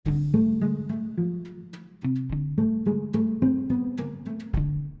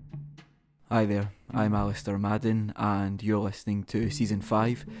Hi there, I'm Alasdair Madden, and you're listening to Season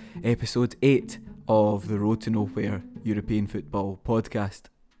 5, Episode 8 of the Road to Nowhere European Football Podcast.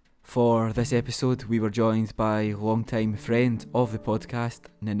 For this episode, we were joined by longtime friend of the podcast,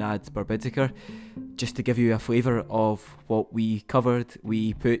 Nenad Barbidiker. Just to give you a flavour of what we covered,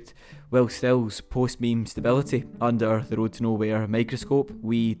 we put Will Still's post-meme stability under the Road to Nowhere microscope.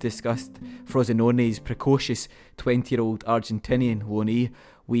 We discussed Frosinone's precocious 20-year-old Argentinian loanee.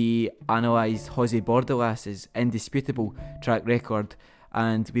 We analysed Jose Bordalás' indisputable track record,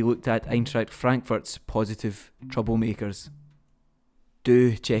 and we looked at Eintracht Frankfurt's positive troublemakers.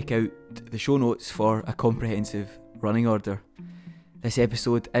 Do check out the show notes for a comprehensive running order. This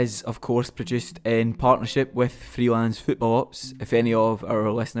episode is, of course, produced in partnership with Freelance Football Ops. If any of our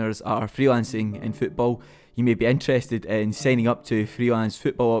listeners are freelancing in football, you may be interested in signing up to Freelance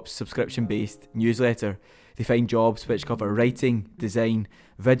Football Ops' subscription-based newsletter. They find jobs which cover writing, design,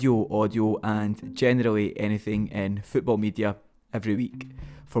 video, audio, and generally anything in football media every week.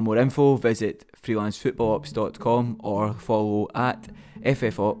 For more info, visit freelancefootballops.com or follow at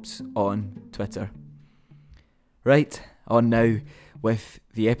FFOps on Twitter. Right, on now with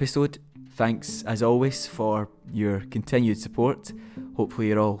the episode. Thanks as always for your continued support. Hopefully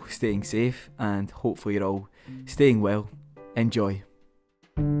you're all staying safe and hopefully you're all staying well. Enjoy.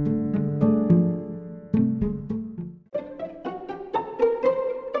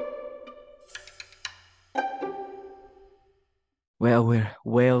 Well, we're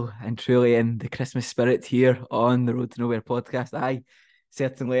well and truly in the Christmas spirit here on the Road to Nowhere podcast. I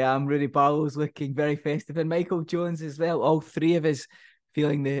certainly am. Rudy Barlow's looking very festive, and Michael Jones as well. All three of us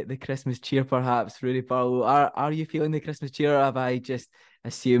feeling the Christmas cheer, perhaps. Rudy Barlow, are you feeling the Christmas cheer, or have I just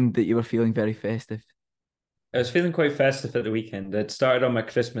assumed that you were feeling very festive? I was feeling quite festive at the weekend. I'd started on my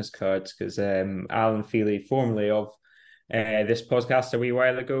Christmas cards because Alan Feely, formerly of this podcast a wee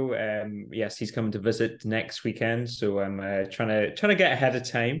while ago, yes, he's coming to visit next weekend, so I'm trying to get ahead of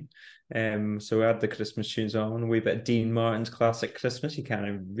time. So I had the Christmas tunes on, a wee bit of Dean Martin's classic Christmas. You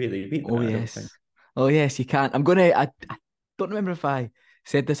can't really beat that. Oh I don't yes, think. oh yes, you can't. I don't remember if I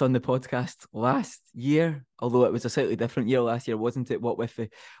said this on the podcast last year, although it was a slightly different year last year, wasn't it? What with the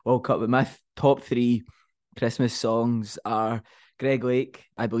World Cup, but my top three Christmas songs are Greg Lake,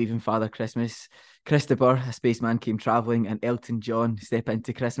 I Believe in Father Christmas, Christopher, A Spaceman Came Travelling, and Elton John, Step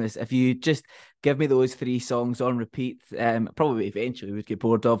Into Christmas. If you just give me those three songs on repeat, probably eventually would get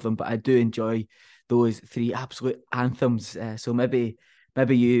bored of them, but I do enjoy those three absolute anthems. So maybe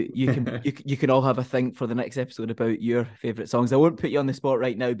you can all have a think for the next episode about your favourite songs. I won't put you on the spot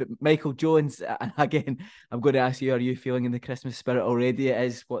right now, but Michael Jones, again, I'm going to ask you, are you feeling in the Christmas spirit already? It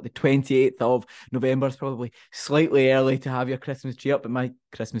is, the 28th of November. It's probably slightly early to have your Christmas tree up, but my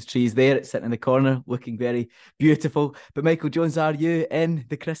Christmas tree is there. It's sitting in the corner, looking very beautiful. But Michael Jones, are you in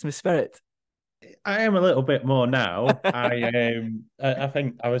the Christmas spirit? I am a little bit more now. I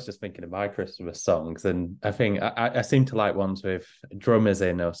think I was just thinking of my Christmas songs, and I think I seem to like ones with drummers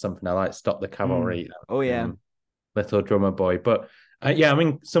in or something. I like Stop the Cavalry. Oh yeah, Little Drummer Boy. But yeah, I'm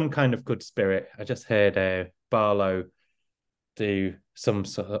in some kind of good spirit. I just heard Barlow do some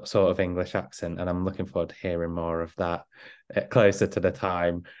sort of English accent, and I'm looking forward to hearing more of that closer to the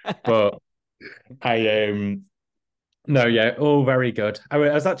time. But I No, yeah, all very good. I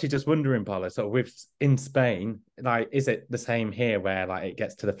was actually just wondering, Paula, sort of with in Spain, like, is it the same here where like it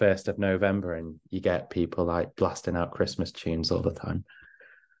gets to the 1st of November and you get people like blasting out Christmas tunes all the time?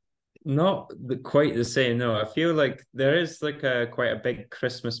 Not quite the same. No, I feel like there is like quite a big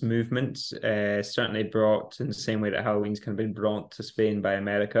Christmas movement, certainly brought in the same way that Halloween's kind of been brought to Spain by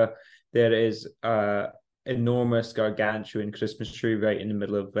America. There is enormous gargantuan Christmas tree right in the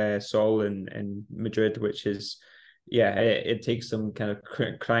middle of Sol in Madrid, which is, yeah, it takes some kind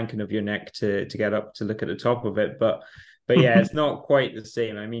of cranking of your neck to get up to look at the top of it. But yeah, it's not quite the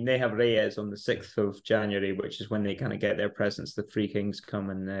same. I mean, they have Reyes on the 6th of January, which is when they kind of get their presents. The Three Kings come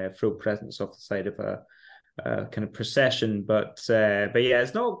and throw presents off the side of a kind of procession. But yeah,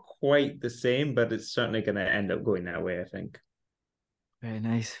 it's not quite the same, but it's certainly going to end up going that way, I think. Very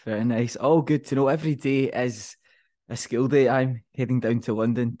nice, very nice. All good to know. Every day is a school day. I'm heading down to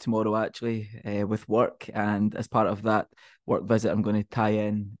London tomorrow, actually, with work, and as part of that work visit, I'm going to tie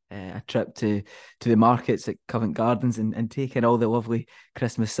in a trip to the markets at Covent Gardens and take in all the lovely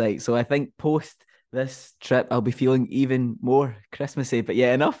Christmas sights. So I think post this trip, I'll be feeling even more Christmassy. But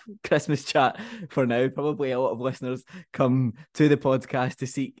yeah, enough Christmas chat for now. Probably a lot of listeners come to the podcast to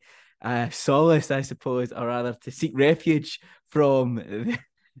seek solace, I suppose, or rather to seek refuge from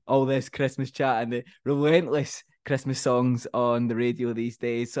all this Christmas chat and the relentless Christmas songs on the radio these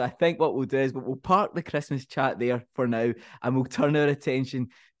days. So I think what we'll do is we'll park the Christmas chat there for now, and we'll turn our attention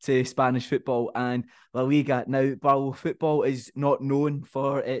to Spanish football and La Liga. Now, Barlow, football is not known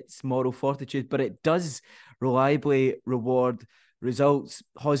for its moral fortitude, but it does reliably reward results.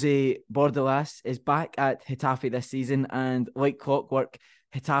 Jose Bordalás is back at Getafe this season, and like clockwork,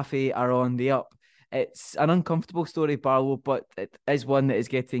 Getafe are on the up. It's an uncomfortable story, Barlow, but it is one that is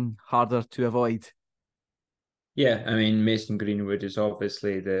getting harder to avoid. Yeah, I mean, Mason Greenwood is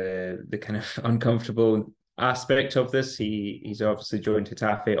obviously the kind of uncomfortable aspect of this. He's obviously joined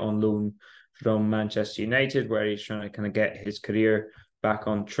Getafe on loan from Manchester United, where he's trying to kind of get his career back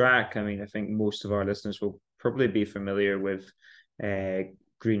on track. I mean, I think most of our listeners will probably be familiar with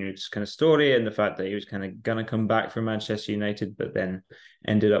Greenwood's kind of story and the fact that he was kind of going to come back from Manchester United, but then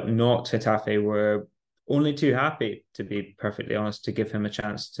ended up not. Getafe were only too happy, to be perfectly honest, to give him a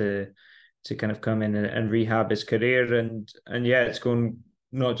chance to kind of come in and rehab his career. And yeah, it's going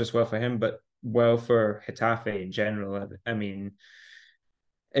not just well for him, but well for Getafe in general. I mean,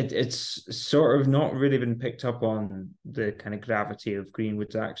 it's sort of not really been picked up on, the kind of gravity of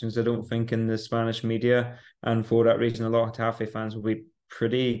Greenwood's actions, I don't think, in the Spanish media. And for that reason, a lot of Getafe fans will be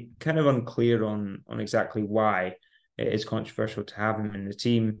pretty kind of unclear on exactly why it is controversial to have him in the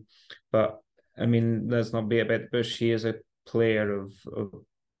team. But I mean, let's not beat about the bush. He is a player of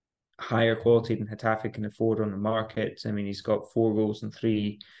higher quality than Getafe can afford on the market. I mean, he's got 4 goals and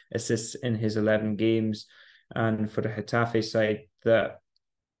 3 assists in his 11 games. And for the Getafe side,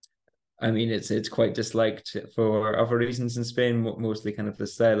 it's quite disliked for other reasons in Spain, mostly kind of the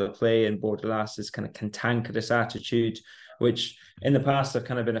style of play, and Bordalás' kind of cantankerous attitude, which in the past I've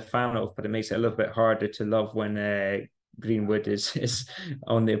kind of been a fan of, but it makes it a little bit harder to love when Greenwood is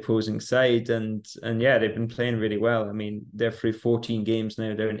on the opposing side. And yeah, they've been playing really well. I mean, they're through 14 games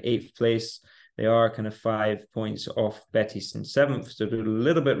now. They're in 8th place. They are kind of 5 points off Betis in 7th, so they're a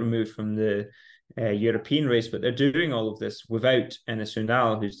little bit removed from the European race, but they're doing all of this without Enes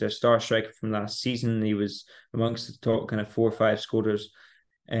Undal, who's their star striker from last season. He was amongst the top kind of 4 or 5 scorers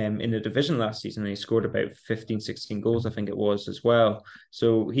in the division last season. He scored about 15, 16 goals, I think it was, as well.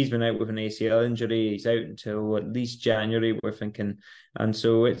 So he's been out with an ACL injury. He's out until at least January, we're thinking. And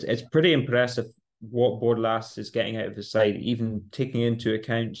so it's pretty impressive what Bordalás is getting out of his side, even taking into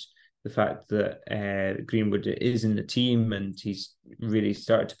account the fact that Greenwood is in the team and he's really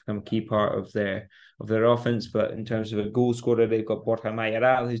started to become a key part of their offense. But in terms of a goal scorer, they've got Borja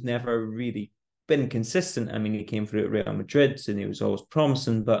Mayoral, who's never really been consistent. I mean, he came through at Real Madrid and he was always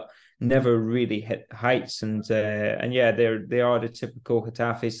promising, but never really hit heights. And yeah, they are the typical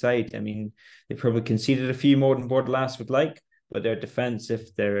Getafe side. I mean, they probably conceded a few more than Bordalás would like, but they're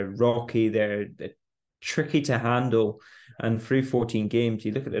defensive, they're rocky, they're tricky to handle. And through 14 games,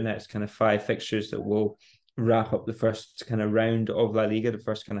 you look at the next kind of 5 fixtures that will wrap up the first kind of round of La Liga, the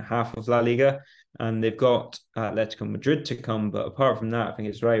first kind of half of La Liga. And they've got Atletico Madrid to come. But apart from that, I think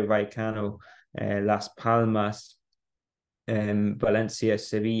it's Rayo Vallecano, Las Palmas, Valencia,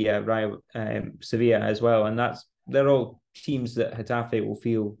 Sevilla, Rayo, Sevilla as well. And they're all teams that Getafe will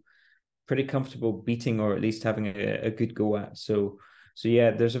feel pretty comfortable beating, or at least having a good go at. So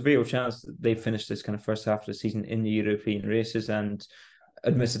yeah, there's a real chance that they finish this kind of first half of the season in the European races. And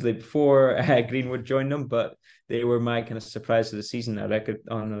admittedly, before Greenwood joined them, but they were my kind of surprise of the season. I reckon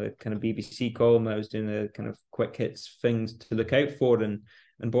on a kind of BBC column, I was doing the kind of quick hits things to look out for, and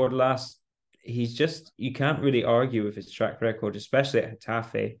Bordalás, he's just, you can't really argue with his track record, especially at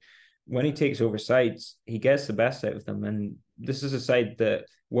Getafe. When he takes over sides, he gets the best out of them. And this is a side that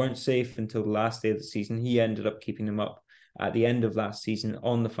weren't safe until the last day of the season. He ended up keeping them up at the end of last season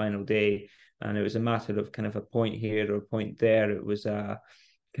on the final day. And it was a matter of kind of a point here or a point there. It was a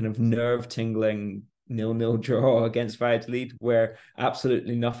kind of nerve-tingling 0-0 draw against Valladolid, where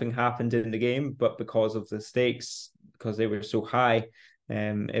absolutely nothing happened in the game, but because of the stakes, because they were so high,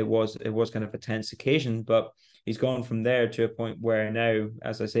 it was kind of a tense occasion. But he's gone from there to a point where now,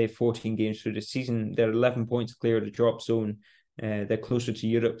 as I say, 14 games through the season, they're 11 points clear of the drop zone. They're closer to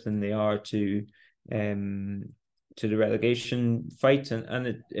Europe than they are to the relegation fight, and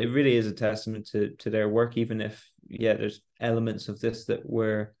it really is a testament to their work, even if, yeah, there's elements of this that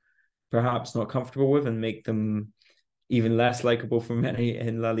we're perhaps not comfortable with and make them even less likable for many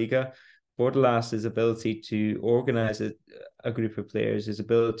in La Liga. Bordalás' ability to organize a group of players, his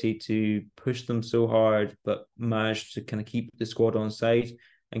ability to push them so hard, but manage to kind of keep the squad on side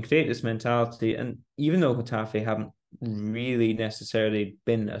and create this mentality. And even though Getafe haven't really necessarily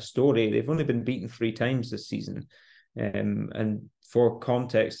been a story, they've only been beaten 3 times this season. And for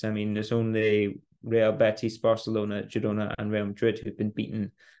context, I mean, there's only Real Betis, Barcelona, Girona, and Real Madrid who've been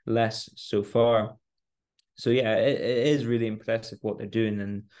beaten less so far. So yeah, it is really impressive what they're doing,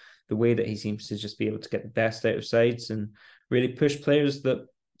 and the way that he seems to just be able to get the best out of sides and really push players that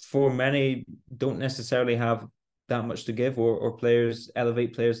for many don't necessarily have that much to give, or players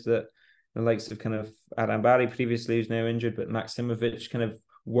elevate players that the likes of kind of Adam Barry previously, who's now injured, but Maximovic, kind of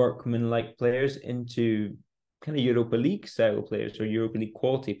workman-like players into kind of Europa League style players or Europa League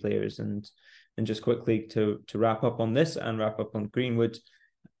quality players. And just quickly to wrap up on this and wrap up on Greenwood,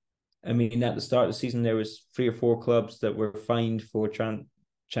 I mean, at the start of the season, there was 3 or 4 clubs that were fined for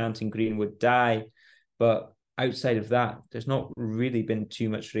chanting Greenwood die. But outside of that, there's not really been too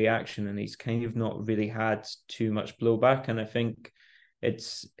much reaction, and he's kind of not really had too much blowback. And I think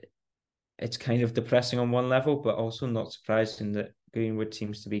it's kind of depressing on one level, but also not surprising that Greenwood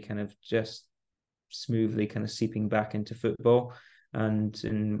seems to be kind of just smoothly kind of seeping back into football. And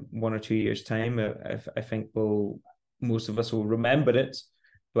in 1 or 2 years' time, I think most of us will remember it,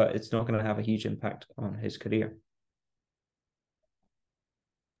 but it's not going to have a huge impact on his career.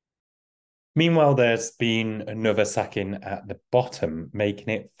 Meanwhile, there's been another sacking at the bottom, making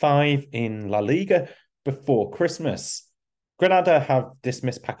it 5 in La Liga before Christmas. Granada have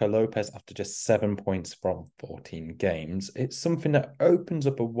dismissed Paco López after just 7 points from 14 games. It's something that opens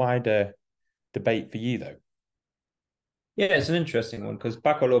up a wider debate for you, though. Yeah, it's an interesting one because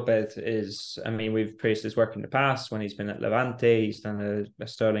Paco López is, I mean, we've praised his work in the past when he's been at Levante. He's done a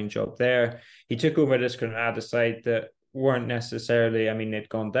sterling job there. He took over this Granada side that weren't necessarily, I mean, they'd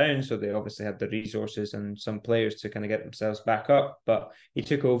gone down, so they obviously had the resources and some players to kind of get themselves back up. But he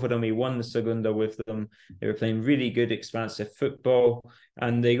took over them. He won the Segunda with them. They were playing really good, expansive football.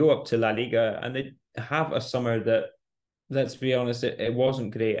 And they go up to La Liga and they have a summer that, let's be honest, it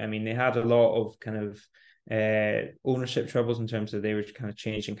wasn't great. I mean, they had a lot of kind of ownership troubles in terms of they were kind of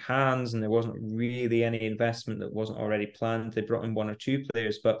changing hands, and there wasn't really any investment that wasn't already planned. They brought in 1 or 2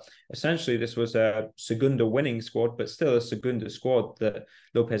 players, but essentially this was a Segunda winning squad, but still a Segunda squad that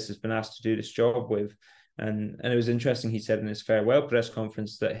Lopez has been asked to do this job with. And it was interesting, he said in his farewell press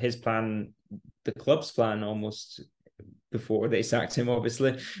conference that his plan, the club's plan almost before they sacked him,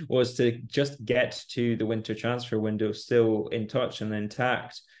 obviously, was to just get to the winter transfer window still in touch and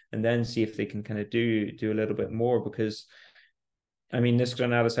intact, and then see if they can kind of do a little bit more. Because, I mean, this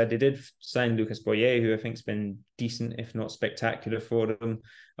Granada side, they did sign Lucas Boyer, who I think has been decent, if not spectacular, for them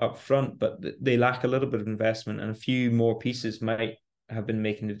up front, but they lack a little bit of investment, and a few more pieces might have been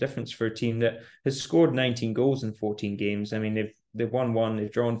making the difference for a team that has scored 19 goals in 14 games. I mean, they've won 1,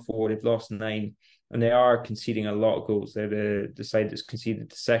 they've drawn 4, they've lost 9, and they are conceding a lot of goals. They're the side that's conceded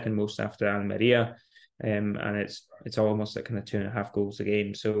the second most after Almeria. And it's almost like kind of 2.5 goals a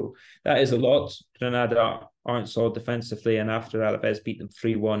game. So that is a lot. Granada aren't solid defensively, and after Alaves beat them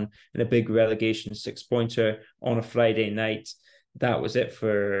 3-1 in a big relegation 6-pointer on a Friday night, that was it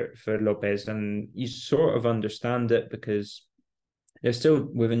for Lopez. And you sort of understand it because they're still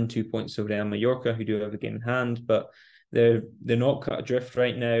within 2 points of Real Mallorca, who do have a game in hand, but they're not cut adrift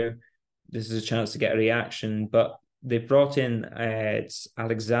right now. This is a chance to get a reaction, but they brought in it's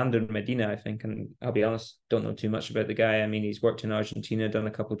Alexander Medina, I think, and I'll be honest, don't know too much about the guy. I mean, he's worked in Argentina, done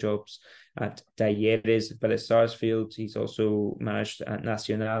a couple of jobs at Talleres, Vélez Sarsfield. He's also managed at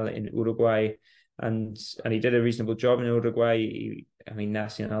Nacional in Uruguay, and he did a reasonable job in Uruguay. I mean,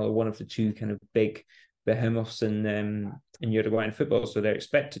 Nacional are one of the 2 kind of big behemoths in Uruguayan football, so they're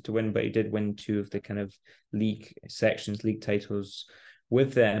expected to win, but he did win 2 of the kind of league titles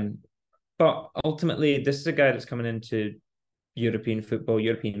with them. But ultimately, this is a guy that's coming into European football,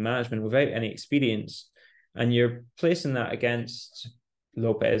 European management without any experience. And you're placing that against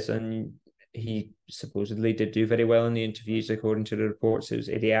Lopez. And he supposedly did do very well in the interviews, according to the reports. It was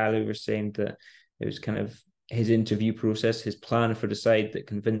Ideal who were saying that it was kind of his interview process, his plan for the side that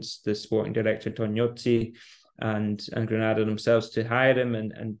convinced the sporting director, Tognozzi, and Granada themselves to hire him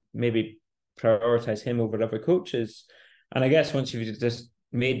and maybe prioritize him over other coaches. And I guess once you've just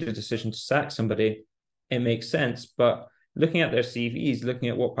made the decision to sack somebody, it makes sense. But looking at their CVs, looking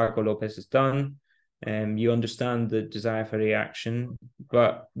at what Paco López has done, you understand the desire for reaction,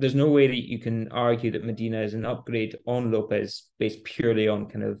 but there's no way that you can argue that Medina is an upgrade on López based purely on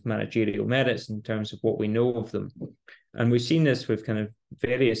kind of managerial merits in terms of what we know of them. And we've seen this with kind of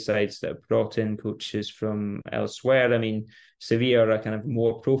various sides that have brought in coaches from elsewhere. I mean, Sevilla are a kind of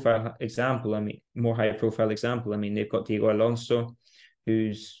more high profile example. I mean, they've got Diego Alonso,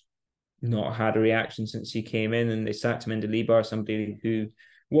 who's not had a reaction since he came in, and they sacked him into Libar, somebody who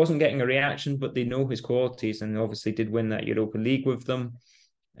wasn't getting a reaction, but they know his qualities and obviously did win that Europa League with them.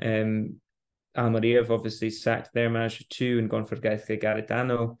 Almeria have obviously sacked their manager too and gone for Gareth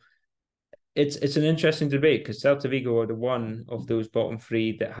Garitano. it's an interesting debate because Celta Vigo are the one of those bottom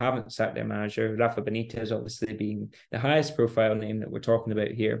three that haven't sacked their manager. Rafa Benitez obviously being the highest profile name that we're talking about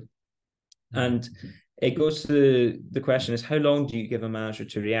here. And it goes to the question is, how long do you give a manager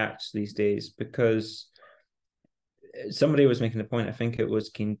to react these days? Because somebody was making a point, I think it was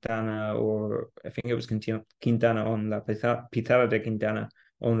Quintana on La Pizarra de Quintana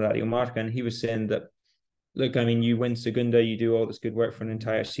on Radio Marca, and he was saying that, look, I mean, you win Segunda, you do all this good work for an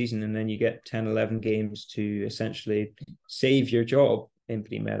entire season, and then you get 10, 11 games to essentially save your job in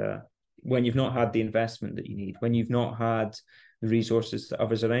Primera when you've not had the investment that you need, when you've not had the resources that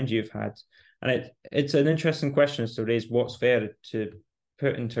others around you have had. And it's an interesting question as to raise what's fair to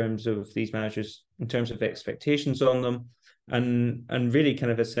put in terms of these managers, in terms of expectations on them, and really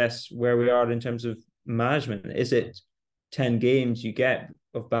kind of assess where we are in terms of management. Is it 10 games you get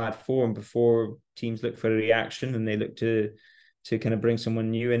of bad form before teams look for a reaction and they look to kind of bring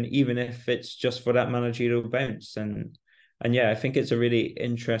someone new in, even if it's just for that managerial bounce? And yeah, I think it's a really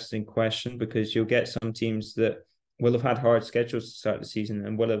interesting question because you'll get some teams that will have had hard schedules to start the season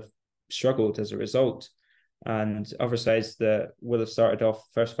and will have struggled as a result, and other sides that will have started off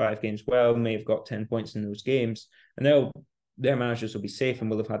first 5 games well, may have got 10 points in those games, and their managers will be safe and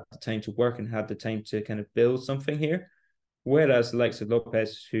will have had the time to work and had the time to kind of build something here. Whereas the likes of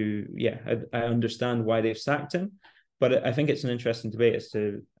López, who, yeah, I understand why they've sacked him, but I think it's an interesting debate as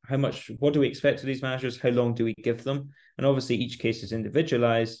to what do we expect of these managers? How long do we give them? And obviously each case is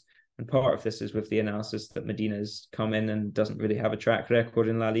individualized. And part of this is with the analysis that Medina's come in and doesn't really have a track record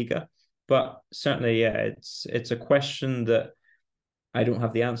in La Liga. But certainly, yeah, it's a question that I don't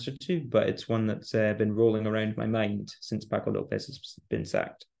have the answer to, but it's one that's been rolling around my mind since Paco López has been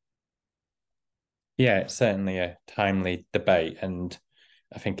sacked. Yeah, it's certainly a timely debate, and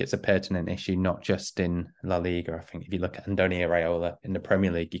I think it's a pertinent issue, not just in La Liga. I think if you look at Andoni Iraola in the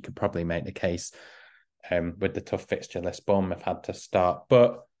Premier League, you could probably make the case with the tough fixture list Bournemouth had to start.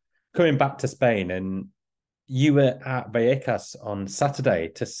 But coming back to Spain, and you were at Vallecas on Saturday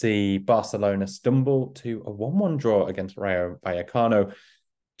to see Barcelona stumble to a 1-1 draw against Rayo Vallecano.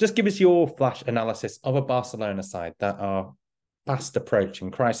 Just give us your flash analysis of a Barcelona side that are fast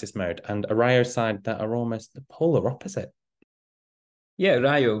approaching crisis mode and a Rayo side that are almost the polar opposite. Yeah,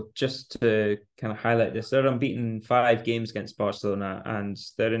 Rayo, just to kind of highlight this, they're unbeaten 5 games against Barcelona and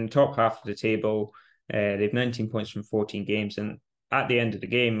they're in the top half of the table. They've 19 points from 14 games. And at the end of the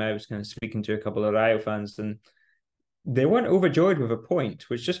game, I was kind of speaking to a couple of Rayo fans and they weren't overjoyed with a point,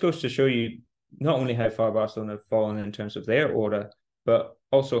 which just goes to show you not only how far Barcelona have fallen in terms of their aura, but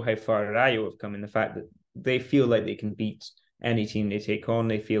also how far Rayo have come in the fact that they feel like they can beat any team they take on.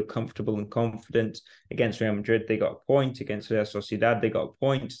 They feel comfortable and confident. Against Real Madrid, they got a point. Against Real Sociedad, they got a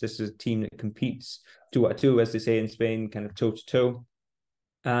point. This is a team that competes two a two, as they say in Spain, kind of toe to toe.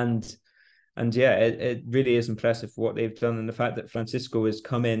 And yeah, it really is impressive what they've done. And the fact that Francisco has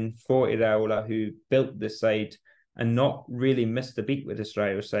come in for Iraola, who built this side and not really missed a beat with this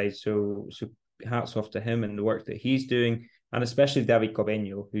Rayo side. So hats off to him and the work that he's doing. And especially David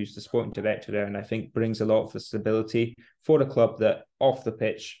Cobeño, who's the sporting director there, and I think brings a lot of the stability for a club that off the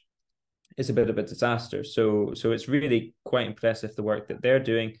pitch is a bit of a disaster. So it's really quite impressive the work that they're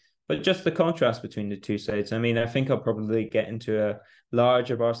doing. But just the contrast between the two sides. I mean, I think I'll probably get into a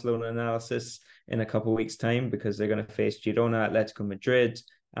larger Barcelona analysis in a couple of weeks' time because they're going to face Girona, Atletico Madrid,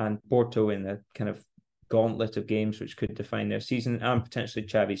 and Porto in a kind of gauntlet of games which could define their season and potentially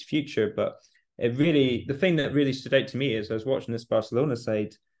Xavi's future. But the thing that really stood out to me is I was watching this Barcelona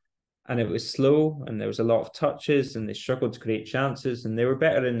side and it was slow and there was a lot of touches and they struggled to create chances and they were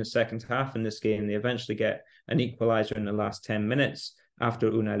better in the second half in this game. They eventually get an equaliser in the last 10 minutes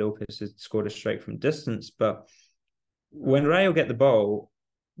after Unai López had scored a strike from distance. But when Rayo get the ball,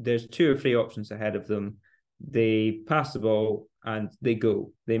 there's 2 or 3 options ahead of them. They pass the ball and they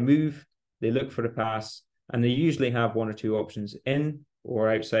go. They move, they look for a pass, and they usually have 1 or 2 options in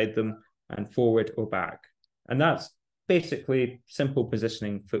or outside them and forward or back. And that's basically simple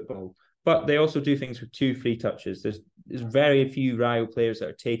positioning football. But they also do things with 2 free touches. There's very few Rayo players that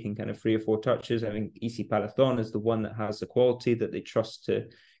are taking kind of 3 or 4 touches. I think Isi Parathon is the one that has the quality that they trust to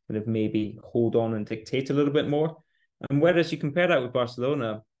kind of maybe hold on and dictate a little bit more. And whereas you compare that with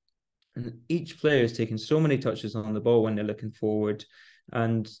Barcelona, and each player is taking so many touches on the ball when they're looking forward.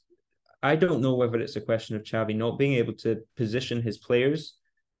 And I don't know whether it's a question of Xavi not being able to position his players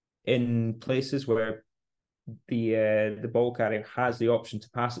in places where the ball carrier has the option to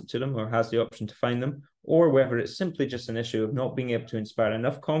pass it to them or has the option to find them, or whether it's simply just an issue of not being able to inspire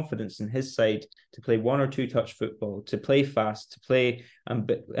enough confidence in his side to play 1 or 2 touch football, to play fast, to play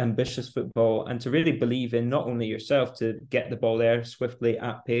ambitious football, and to really believe in not only yourself to get the ball there swiftly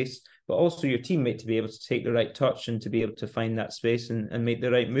at pace, but also your teammate to be able to take the right touch and to be able to find that space and make the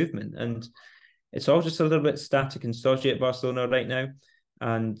right movement. And it's all just a little bit static and stodgy at Barcelona right now.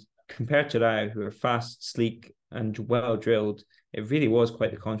 And compared to Rayo, who are fast, sleek, and well drilled, it really was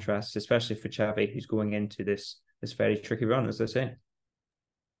quite the contrast, especially for Xavi, who's going into this very tricky run, as I say.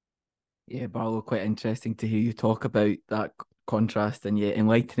 Yeah, Barlow, quite interesting to hear you talk about that contrast, and yeah,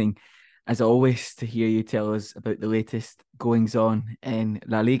 enlightening as always to hear you tell us about the latest goings on in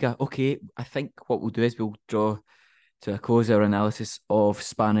La Liga. Okay, I think what we'll do is we'll draw to a close our analysis of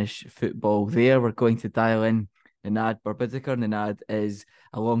Spanish football there. We're going to dial in Nenad Barbidiker. Nenad is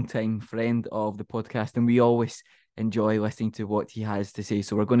a long-time friend of the podcast, and we always enjoy listening to what he has to say.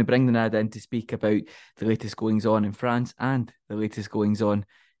 So we're going to bring Nenad in to speak about the latest goings on in France and the latest goings on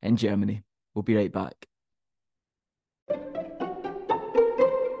in Germany. We'll be right back.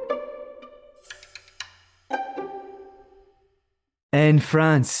 In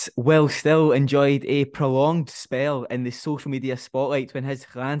France, Will Still enjoyed a prolonged spell in the social media spotlight when his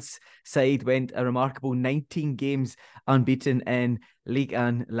Reims side went a remarkable 19 games unbeaten in Ligue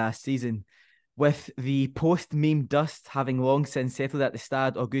 1 last season. With the post-meme dust having long since settled at the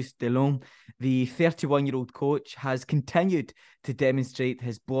Stade Auguste Delon, the 31-year-old coach has continued to demonstrate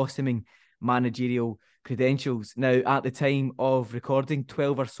his blossoming managerial credentials. Now, at the time of recording,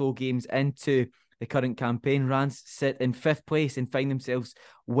 12 or so games into the current campaign, Reims sit in 5th place and find themselves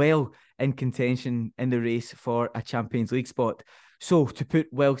well in contention in the race for a Champions League spot. So, to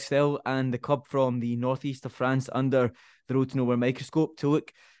put Will Still and the club from the northeast of France under the road to nowhere microscope, to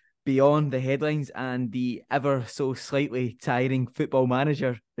look beyond the headlines and the ever so slightly tiring Football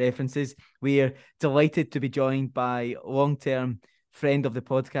Manager references, we're delighted to be joined by long-term friend of the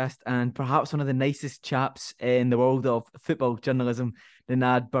podcast and perhaps one of the nicest chaps in the world of football journalism,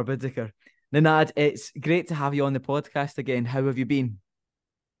 Nenad Barbidiker. Nenad, it's great to have you on the podcast again. How have you been?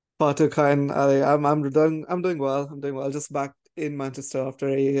 Far too kind, Ali. I'm doing well. I'm doing well. Just back in Manchester after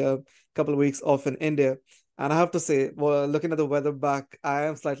a couple of weeks off in India. And I have to say, well, looking at the weather back, I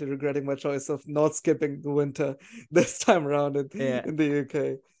am slightly regretting my choice of not skipping the winter this time around in the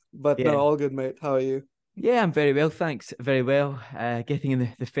UK. But no, all good, mate. How are you? Yeah, I'm very well, thanks. Very well. Getting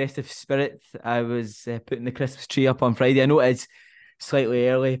in the festive spirit. I was putting the Christmas tree up on Friday. I know it's slightly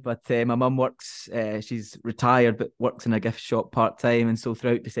early, but my mum works, she's retired, but works in a gift shop part-time. And so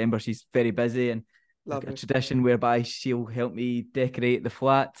throughout December, she's very busy, and a tradition whereby she'll help me decorate the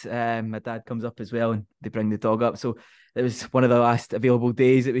flat. My dad comes up as well and they bring the dog up. So it was one of the last available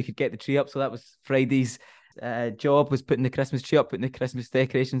days that we could get the tree up. So that was Friday's job, was putting the Christmas tree up, putting the Christmas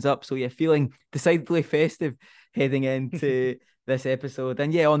decorations up. So yeah, feeling decidedly festive heading into this episode.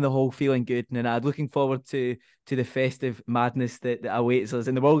 And yeah, on the whole, feeling good. And I'm looking forward to the festive madness that awaits us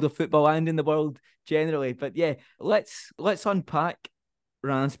in the world of football and in the world generally. But yeah, let's unpack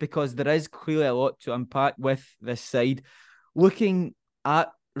Reims, because there is clearly a lot to unpack with this side. Looking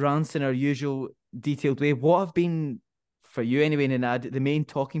at Reims in our usual detailed way, what have been, for you anyway, Nenad, the main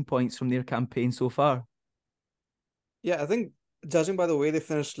talking points from their campaign so far? Yeah, I think judging by the way they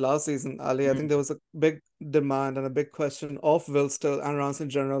finished last season, Ali, I think there was a big demand and a big question of Will Still and Reims in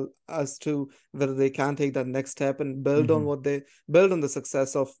general as to whether they can take that next step and build on the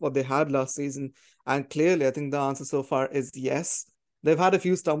success of what they had last season. And clearly, I think the answer so far is yes. They've had a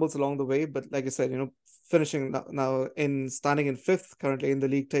few stumbles along the way, but like I said, finishing now standing in 5th currently in the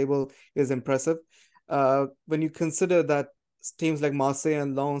league table is impressive. When you consider that teams like Marseille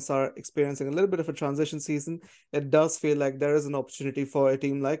and Lens are experiencing a little bit of a transition season, it does feel like there is an opportunity for a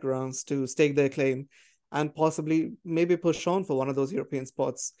team like Reims to stake their claim and possibly maybe push on for one of those European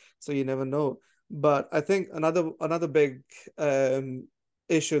spots. So you never know. But I think another big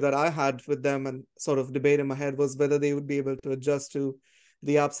issue that I had with them and sort of debate in my head was whether they would be able to adjust to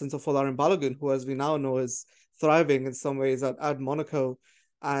the absence of Folarin Balogun, who, as we now know, is thriving in some ways at Monaco.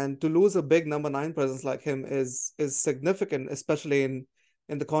 And to lose a big number 9 presence like him is significant, especially in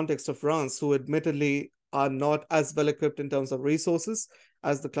the context of Reims, who admittedly are not as well equipped in terms of resources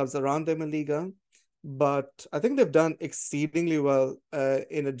as the clubs around them in Liga. But I think they've done exceedingly well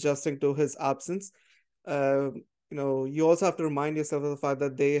in adjusting to his absence. You also have to remind yourself of the fact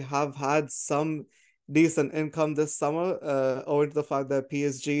that they have had some decent income this summer, owing to the fact that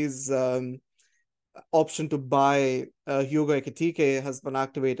PSG's option to buy Hugo Ekitike has been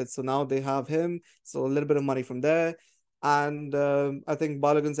activated. So now they have him. So a little bit of money from there. And I think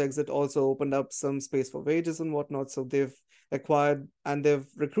Balogun's exit also opened up some space for wages and whatnot. So they've acquired and they've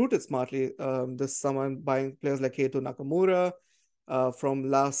recruited smartly this summer, buying players like Keito Nakamura from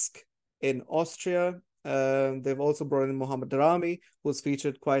Lask in Austria. They've also brought in Mohamed Darami, who's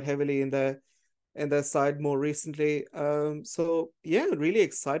featured quite heavily in their in their side more recently. So yeah, really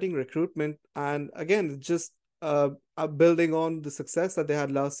exciting recruitment. And again, just building on the success that they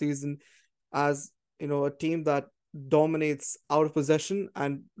had last season as, a team that dominates out of possession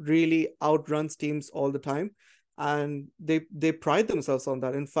and really outruns teams all the time. And they pride themselves on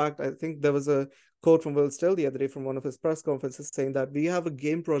that. In fact, I think there was a quote from Will Still the other day from one of his press conferences saying that we have a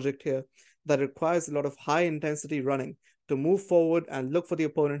game project here that requires a lot of high intensity running. To move forward and look for the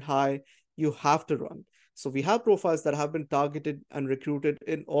opponent high, you have to run. So we have profiles that have been targeted and recruited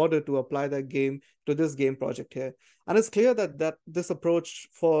in order to apply that game to this game project here. And it's clear that this approach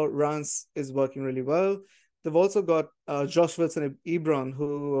for Reims is working really well. They've also got Josh Wilson Ebron,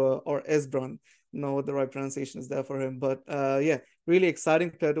 or Esbron, know what the right pronunciation is there for him. But yeah, really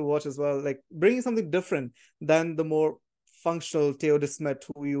exciting player to watch as well. Like bringing something different than the more functional Theo de Smet,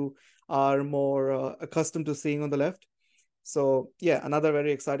 who you are more accustomed to seeing on the left. So yeah, another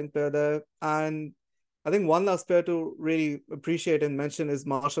very exciting player there. And I think one last player to really appreciate and mention is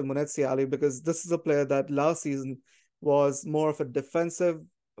Marshall Munetsi, because this is a player that last season was more of a defensive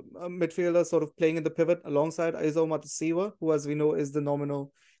midfielder, sort of playing in the pivot alongside Aizo Matasiwa, who, as we know, is the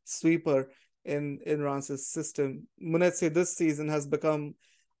nominal sweeper in Reims' system. Munetsi this season has become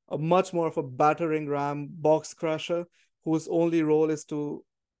a much more of a battering ram, box crusher, whose only role is to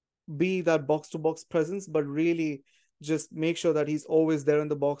be that box-to-box presence, but really just make sure that he's always there in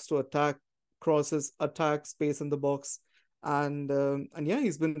the box to attack crosses, attack space in the box. And yeah,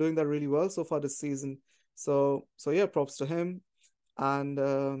 he's been doing that really well so far this season. So yeah, props to him. And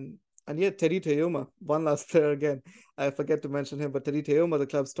yeah, Teddy Teuma, one last player again. I forget to mention him, but Teddy Teuma, the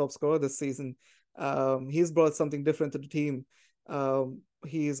club's top scorer this season. He's brought something different to the team.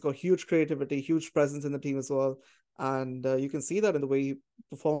 He's got huge creativity, huge presence in the team as well. And you can see that in the way he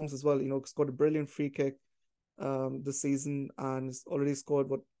performs as well. Scored a brilliant free kick this season and has already scored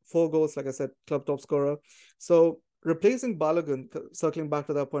 4 goals, like I said, club top scorer. So replacing Balogun, circling back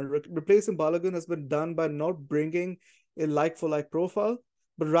to that point, replacing Balogun has been done by not bringing a like-for-like profile,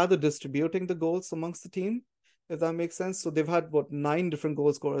 but rather distributing the goals amongst the team, if that makes sense. So they've had 9 different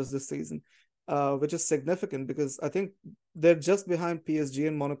goal scorers this season, which is significant because I think they're just behind PSG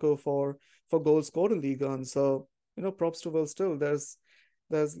and Monaco for goals scored in Ligue 1. So props to Will Still. There's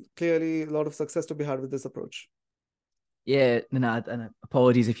clearly a lot of success to be had with this approach. Yeah, and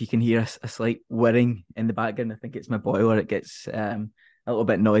apologies if you can hear a slight whirring in the background. I think it's my boiler. It gets a little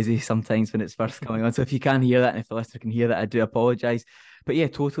bit noisy sometimes when it's first coming on. So if you can hear that, and if the listener can hear that, I do apologise. But yeah,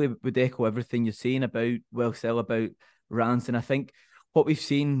 totally would echo everything you're saying about Will Still, about Reims. And I think what we've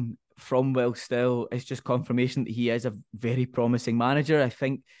seen from Will Still is just confirmation that he is a very promising manager. I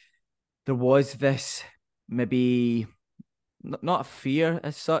think there was this maybe not a fear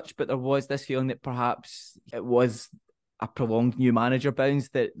as such, but there was this feeling that perhaps it was a prolonged new manager bounce,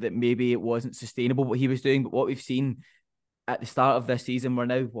 that maybe it wasn't sustainable what he was doing. But what we've seen at the start of this season, we're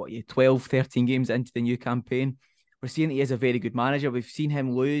now 12, 13 games into the new campaign. We're seeing that he is a very good manager. We've seen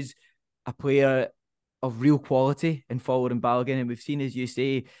him lose a player of real quality in Fowler and Balogun, and we've seen, as you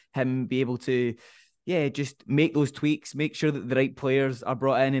say, him be able to just make those tweaks, make sure that the right players are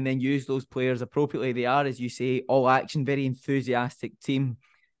brought in, and then use those players appropriately. They are, as you say, all action, very enthusiastic team.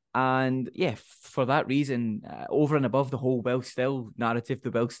 And yeah, for that reason, over and above the whole Will Still narrative,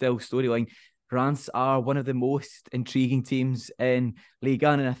 the Will Still storyline, Reims are one of the most intriguing teams in Ligue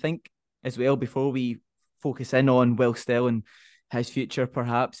 1. And I think as well, before we focus in on Will Still and his future,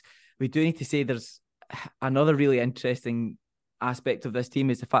 perhaps, we do need to say there's another really interesting aspect of this team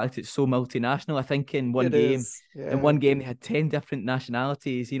is the fact that it's so multinational. I think in one game they had 10 different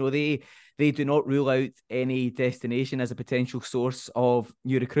nationalities. They do not rule out any destination as a potential source of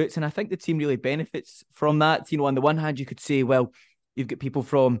new recruits, and I think the team really benefits from that. On the one hand, you could say, well, you've got people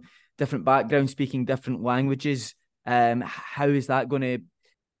from different backgrounds speaking different languages. How is that going to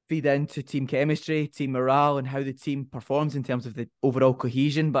feed into team chemistry, team morale, and how the team performs in terms of the overall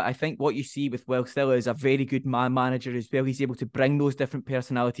cohesion? But I think what you see with Will Still is a very good manager as well. He's able to bring those different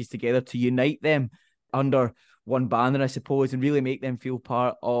personalities together to unite them under one banner, I suppose, and really make them feel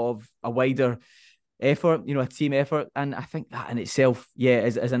part of a wider effort, a team effort. And I think that in itself,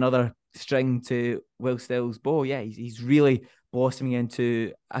 is another string to Will Still's bow. Yeah, he's really blossoming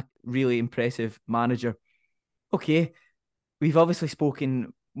into a really impressive manager. Okay, we've obviously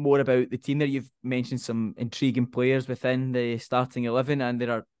spoken more about the team there. You've mentioned some intriguing players within the starting 11, and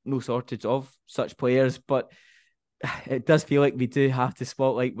there are no shortage of such players, but it does feel like we do have to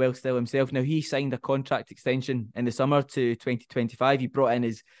spotlight Will Still himself. Now, he signed a contract extension in the summer to 2025. He brought in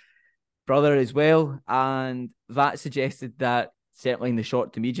his brother as well, and that suggested that certainly in the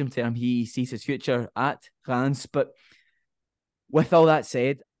short to medium term, he sees his future at Reims. But with all that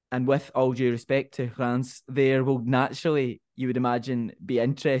said, And with all due respect to France, there will naturally, you would imagine, be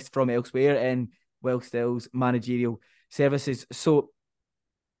interest from elsewhere in Will Still's managerial services. So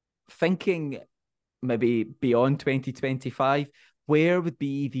thinking maybe beyond 2025, where would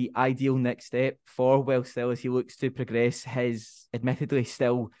be the ideal next step for Will Still as he looks to progress his admittedly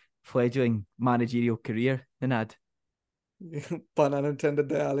still fledgling managerial career, Nanad? Pun unintended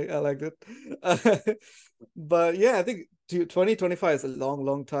there, Ali. I liked it. But yeah, I think 2025 is a long,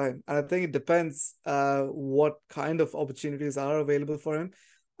 long time. And I think it depends what kind of opportunities are available for him.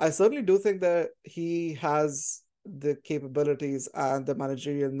 I certainly do think that he has the capabilities and the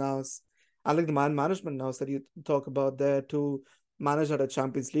managerial nous, and like the man management nous that you talk about there, to manage at a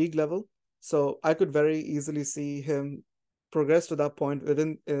Champions League level. So I could very easily see him progress to that point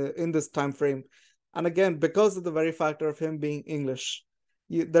within in this time frame. And again, because of the very factor of him being English,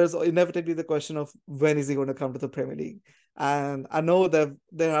 there's inevitably the question of when is he going to come to the Premier League. And I know that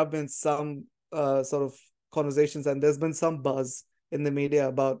there have been some sort of conversations, and there's been some buzz in the media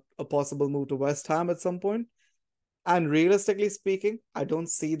about a possible move to West Ham at some point. And realistically speaking, I don't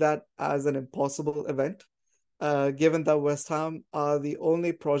see that as an impossible event, given that West Ham are the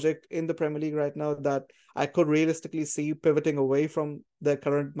only project in the Premier League right now that I could realistically see pivoting away from their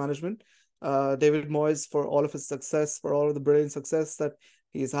current management. David Moyes, for all of his success, for all of the brilliant success that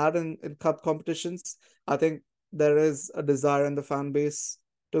he's had in cup competitions, I think there is a desire in the fan base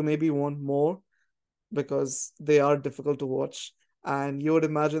to maybe want more, because they are difficult to watch. And you would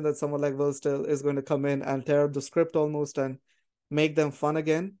imagine that someone like Will Still is going to come in and tear up the script almost and make them fun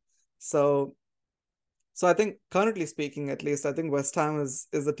again. So I think, currently speaking, at least, I think West Ham is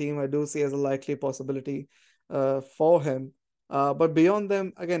the team I do see as a likely possibility for him. But beyond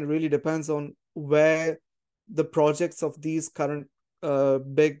them, again, really depends on where the projects of these current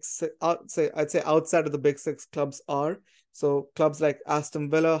I'd say outside of the big six clubs are. So clubs like Aston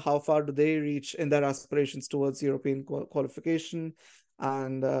Villa, how far do they reach in their aspirations towards European qualification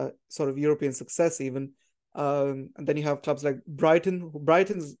and sort of European success even? And then you have clubs like Brighton.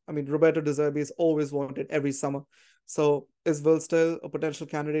 Roberto De Zerbi has always wanted every summer. So is Will Still a potential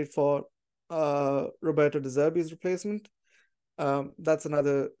candidate for Roberto De Zerbi's replacement? That's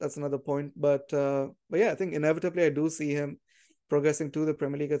another point. But yeah, I think inevitably I do see him progressing to the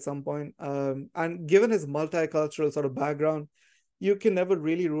Premier League at some point. And given his multicultural sort of background, you can never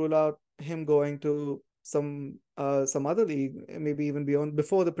really rule out him going to some other league, maybe even beyond,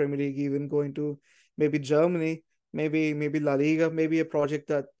 before the Premier League, even going to maybe Germany, maybe La Liga, maybe a project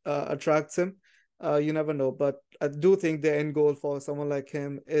that attracts him. You never know. But I do think the end goal for someone like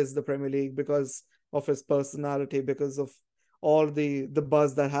him is the Premier League, because of his personality, because of all the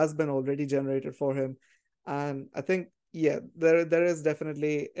buzz that has been already generated for him. And I think, yeah, there is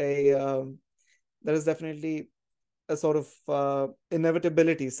definitely a sort of sense of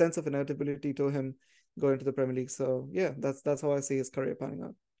inevitability to him going to the Premier League. So yeah, that's how I see his career panning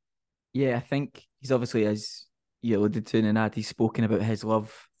out. Yeah, I think he's obviously, as you alluded to, Nanad, he's spoken about his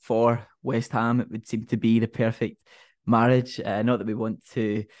love for West Ham. It would seem to be the perfect marriage. Not that we want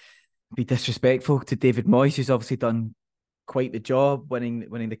to be disrespectful to David Moyes, who's obviously done quite the job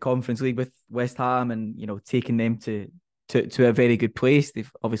winning the Conference League with West Ham, and taking them to a very good place.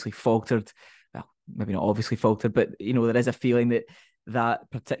 They've obviously faltered, well, maybe not obviously faltered, but there is a feeling that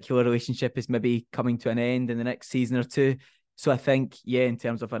particular relationship is maybe coming to an end in the next season or two. So I think, yeah, in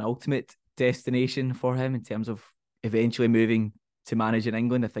terms of an ultimate destination for him, in terms of eventually moving to manage in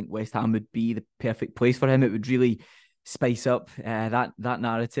England, I think West Ham would be the perfect place for him. It would really spice up that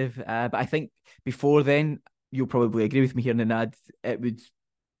narrative. But I think before then, you'll probably agree with me here, Nanad, it would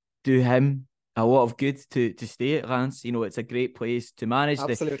do him a lot of good to stay at Reims. It's a great place to manage.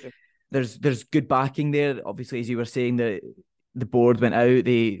 Absolutely. There's good backing there. Obviously, as you were saying, the board went out.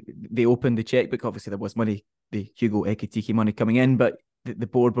 They opened the checkbook. Obviously, there was money, the Hugo Ekitike money coming in, but the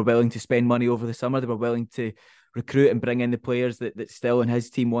board were willing to spend money over the summer. They were willing to recruit and bring in the players that Still and his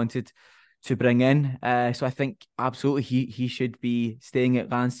team wanted to bring in. So I think absolutely he should be staying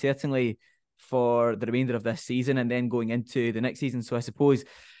at Reims, certainly for the remainder of this season and then going into the next season. So I suppose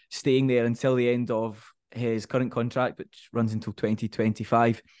staying there until the end of his current contract, which runs until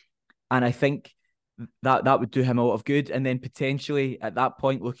 2025. And I think that would do him a lot of good. And then potentially at that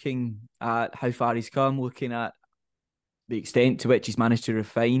point, looking at how far he's come, looking at the extent to which he's managed to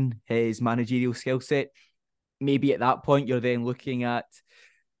refine his managerial skill set, maybe at that point you're then looking at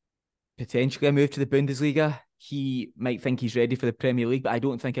potentially a move to the Bundesliga. He might think he's ready for the Premier League, but I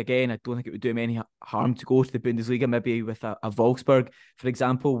don't think it would do him any harm to go to the Bundesliga, maybe with a Wolfsburg, for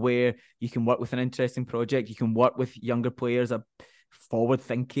example, where you can work with an interesting project, you can work with younger players, a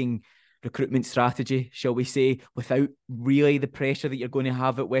forward-thinking recruitment strategy, shall we say, without really the pressure that you're going to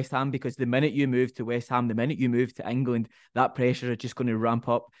have at West Ham, because the minute you move to West Ham, the minute you move to England, that pressure is just going to ramp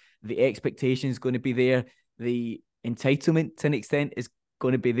up. The expectation is going to be there. The entitlement to an extent is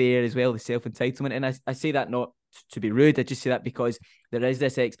going to be there as well, the self-entitlement. And I say that not to be rude, I just say that because there is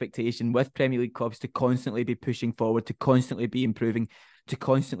this expectation with Premier League clubs to constantly be pushing forward, to constantly be improving, to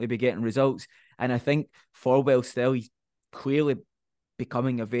constantly be getting results. And I think Forwell still, he's clearly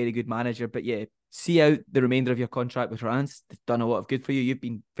becoming a very good manager. But yeah, see out the remainder of your contract with Reims. They've done a lot of good for you. You've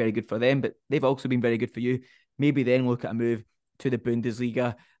been very good for them, but they've also been very good for you. Maybe then look at a move to the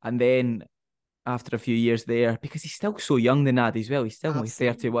Bundesliga, and then after a few years there, because he's still so young, the Nad, as well. He's still only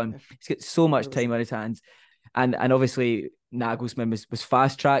 31. He's got so much time on his hands. And obviously Nagelsmann was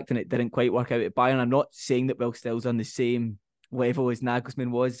fast-tracked and it didn't quite work out at Bayern. I'm not saying that Will Still's on the same level as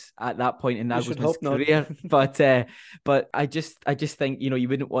Nagelsmann was at that point in Nagelsmann's career. But I just think, you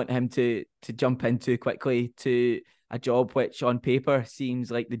wouldn't want him to jump in too quickly to a job which on paper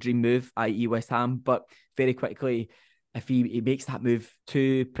seems like the dream move, i.e. West Ham, but very quickly, if he makes that move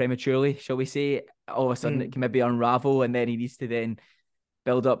too prematurely, shall we say, all of a sudden it can maybe unravel, and then he needs to then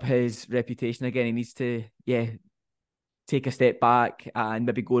build up his reputation again. He needs to, take a step back and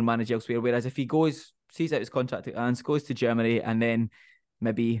maybe go and manage elsewhere. Whereas if he sees out his contract at Ange, goes to Germany, and then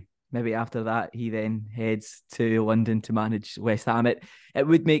maybe after that he then heads to London to manage West Ham, it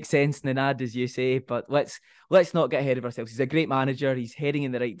would make sense, Nenad, as you say. But let's not get ahead of ourselves. He's a great manager. He's heading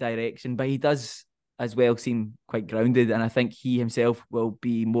in the right direction, but he does as well seem quite grounded, and I think he himself will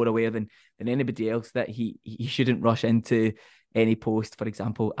be more aware than anybody else that he shouldn't rush into any post, for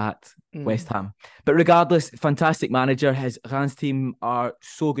example, at West Ham. But regardless, fantastic manager. His Reims team are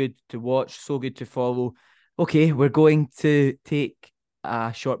so good to watch, so good to follow. Okay, we're going to take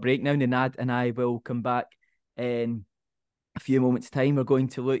a short break now. Nenad and I will come back in a few moments' time. We're going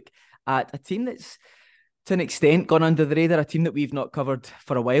to look at a team that's to an extent gone under the radar, a team that we've not covered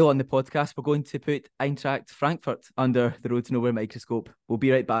for a while on the podcast. We're going to put Eintracht Frankfurt under the Road to Nowhere microscope. We'll be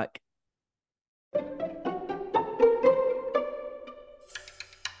right back.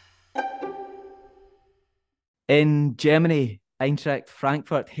 In Germany, Eintracht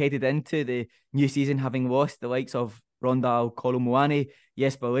Frankfurt headed into the new season having lost the likes of Randal, Kolo, Muani,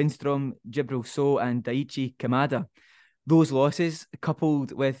 Jesper, Lindstrøm, Djibril Sow and Daichi Kamada. Those losses,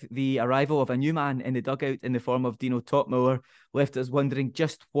 coupled with the arrival of a new man in the dugout in the form of Dino Topmüller, left us wondering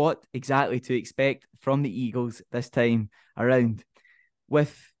just what exactly to expect from the Eagles this time around.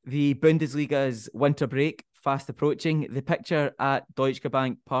 With the Bundesliga's winter break fast approaching, the picture at Deutsche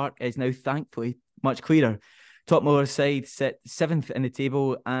Bank Park is now thankfully much clearer. Topmüller's side sit 7th in the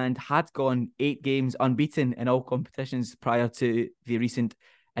table and had gone 8 games unbeaten in all competitions prior to the recent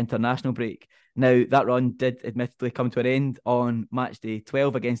international break. Now, that run did admittedly come to an end on Matchday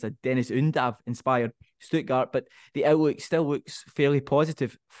 12 against a Dennis Undav-inspired Stuttgart, but the outlook still looks fairly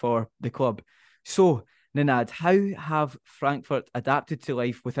positive for the club. So, Nenad, how have Frankfurt adapted to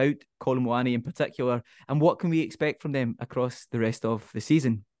life without Kolo Muani in particular, and what can we expect from them across the rest of the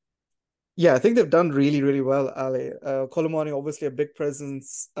season? Yeah, I think they've done really, really well, Ali. Kolo Muani, obviously a big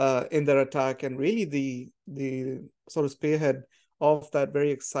presence in their attack, and really the sort of spearhead of that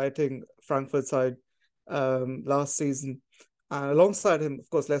very exciting Frankfurt side last season. And alongside him, of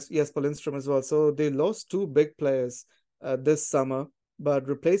course, Jesper Lindstrøm as well. So they lost 2 big players this summer, but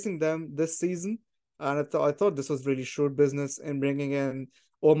replacing them this season, and I thought this was really shrewd business in bringing in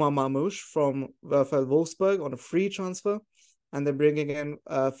Omar Mamouche from VfL Wolfsburg on a free transfer, and then bringing in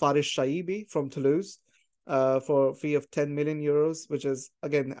Faris Shaibi from Toulouse for a fee of 10 million euros, which is,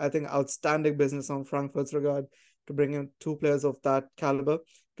 again, I think outstanding business on Frankfurt's regard to bring in 2 players of that caliber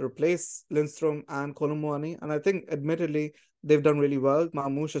to replace Lindstrøm and Kolo Muani. And I think, admittedly, they've done really well.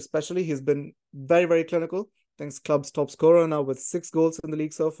 Mamouche especially, he's been very, very clinical. I think club's top scorer now with 6 goals in the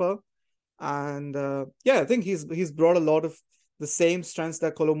league so far. And I think he's brought a lot of the same strengths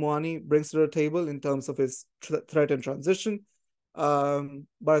that Kolo Muani brings to the table in terms of his threat and transition. But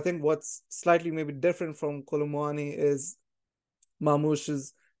I think what's slightly maybe different from Kolo Muani is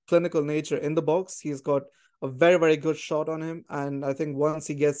Mamouche's clinical nature in the box. He's got a very, very good shot on him. And I think once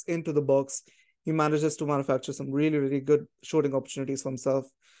he gets into the box, he manages to manufacture some really, really good shooting opportunities for himself.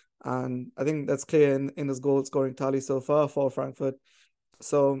 And I think that's clear in his goal scoring tally so far for Frankfurt.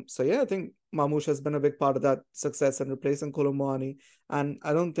 So I think Mamouche has been a big part of that success in replacing Kolo Muani. And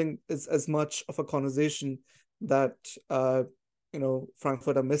I don't think it's as much of a conversation that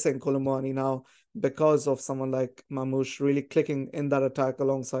Frankfurt are missing Kolo Muani now because of someone like Mamouche really clicking in that attack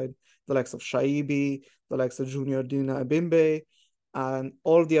alongside the likes of Shaibi, the likes of Junior Dina Ebimbe, and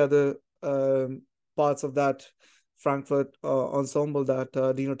all the other parts of that Frankfurt ensemble that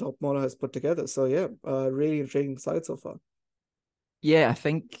Dino Topmola has put together. So yeah, really intriguing side so far. Yeah, I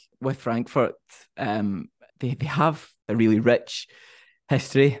think with Frankfurt, they have a really rich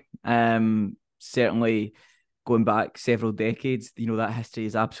history. Certainly going back several decades, that history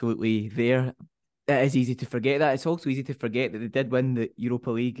is absolutely there. It is easy to forget that. It's also easy to forget that they did win the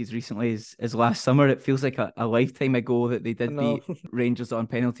Europa League as recently as last summer. It feels like a lifetime ago that they did beat Rangers on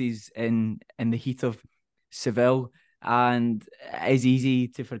penalties in the heat of Seville. And it is easy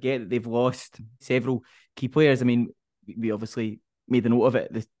to forget that they've lost several key players. I mean, we obviously made a note of it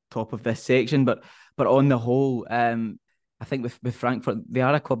at the top of this section, but on the whole, I think with Frankfurt, they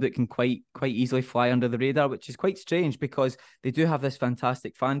are a club that can quite easily fly under the radar, which is quite strange because they do have this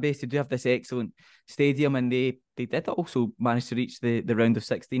fantastic fan base. They do have this excellent stadium, and they did also manage to reach the round of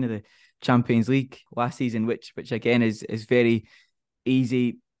 16 of the Champions League last season, which again is very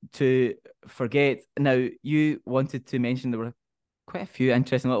easy to forget. Now, you wanted to mention there were quite a few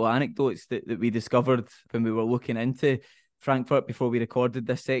interesting little anecdotes that we discovered when we were looking into Frankfurt before we recorded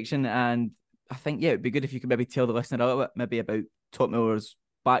this section, and I think, it'd be good if you could maybe tell the listener a little bit maybe about Topmuller's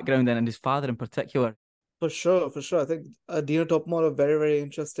background and his father in particular. For sure. I think Dino Topmuller, very, very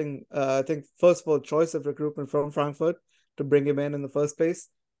interesting. I think, first of all, choice of recruitment from Frankfurt to bring him in the first place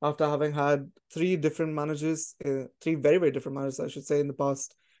after having had three different managers, three very, very different managers, I should say, in the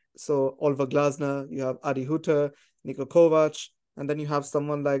past. So Oliver Glasner, you have Adi Hutter, Niko Kovac, and then you have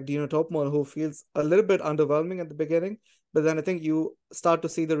someone like Dino Topmuller who feels a little bit underwhelming at the beginning. But then I think you start to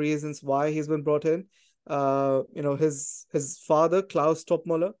see the reasons why he's been brought in. His father, Klaus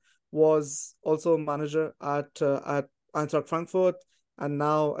Topmuller, was also a manager at Eintracht Frankfurt, and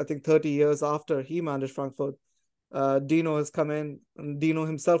now I think 30 years after he managed Frankfurt, Dino has come in. And Dino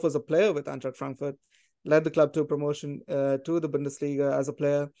himself was a player with Eintracht Frankfurt, led the club to promotion to the Bundesliga as a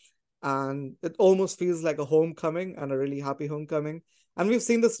player, and it almost feels like a homecoming and a really happy homecoming. And we've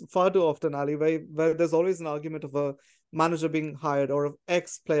seen this far too often, Ali, where there's always an argument of a manager being hired or an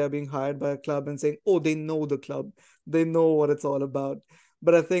ex-player being hired by a club and saying, oh, they know the club, they know what it's all about.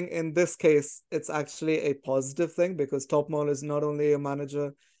 But I think in this case, it's actually a positive thing because Topmol is not only a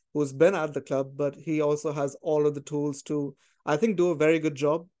manager who's been at the club, but he also has all of the tools to, I think, do a very good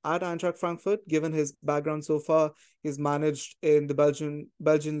job at Eintracht Frankfurt, given his background so far. He's managed in the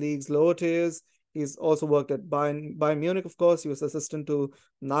Belgian league's lower tiers. He's also worked at Bayern Munich, of course. He was assistant to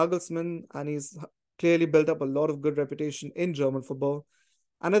Nagelsmann, and he's clearly built up a lot of good reputation in German football.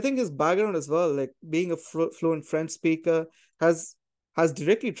 And I think his background as well, like being a fluent French speaker, has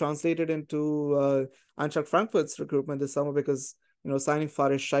directly translated into Eintracht Frankfurt's recruitment this summer because, signing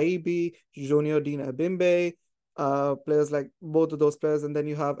Fares Shaibi, Junior Dina Bimbe, players like both of those players. And then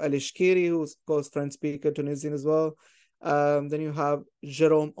you have Elish Kiri, who's, of course, French speaker, Tunisian as well. Then you have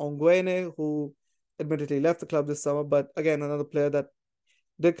Jérôme Onguene, who admittedly left the club this summer, but again, another player that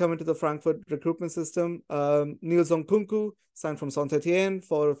did come into the Frankfurt recruitment system. Niels Nkunku signed from Saint-Etienne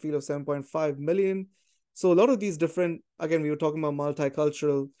for a fee of 7.5 million. So a lot of these different, again, we were talking about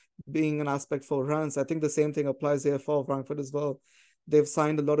multicultural being an aspect for Reims. I think the same thing applies here for Frankfurt as well. They've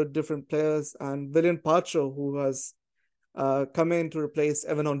signed a lot of different players, and William Pacho, who has come in to replace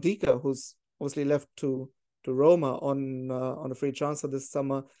Evan Ondika, who's obviously left to Roma on a free transfer this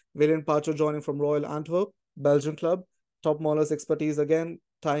summer. William Pacho joining from Royal Antwerp, Belgian club. Topmoller's expertise again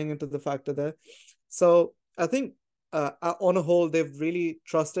tying into the factor there. So I think on a whole, they've really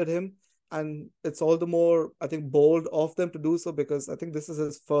trusted him, and it's all the more, I think, bold of them to do so because I think this is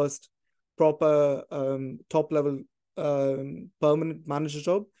his first proper top level permanent manager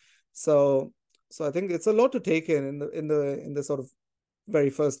job. So I think it's a lot to take in the sort of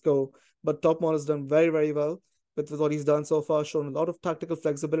very first go. But Topmol has done very, very well with what he's done so far, shown a lot of tactical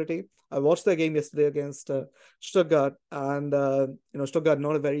flexibility. I watched their game yesterday against Stuttgart, and Stuttgart,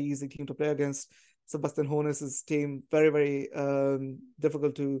 not a very easy team to play against. Sebastian Hoeneß's team, very, very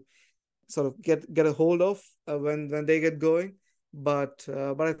difficult to sort of get a hold of when they get going. But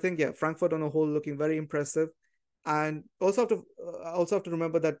I think, Frankfurt on a whole looking very impressive. And also have to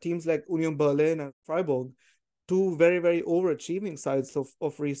remember that teams like Union Berlin and Freiburg, two very, very overachieving sides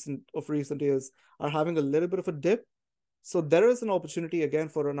of recent years, are having a little bit of a dip. So there is an opportunity again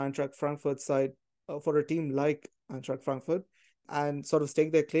for an Eintracht Frankfurt side, for a team like Eintracht Frankfurt, and sort of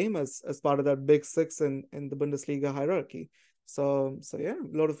stake their claim as part of that big six in the Bundesliga hierarchy. So yeah,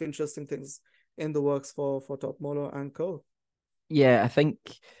 a lot of interesting things in the works for Topmolo and co. Yeah, I think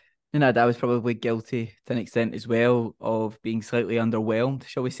I was probably guilty to an extent as well of being slightly underwhelmed,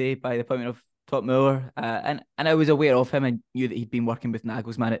 shall we say, by the appointment of Topmuller. And I was aware of him and knew that he'd been working with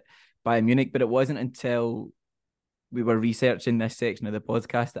Nagelsmann at Bayern Munich, but it wasn't until we were researching this section of the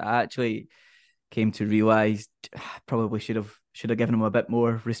podcast that I actually came to realise probably should have given him a bit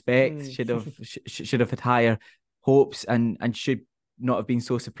more respect, should have had higher hopes, and should not have been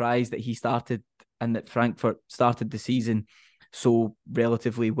so surprised that he started and that Frankfurt started the season so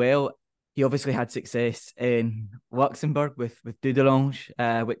relatively well. He obviously had success in Luxembourg with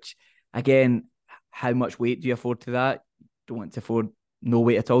Dudelange, which, again, how much weight do you afford to that? You don't want to afford no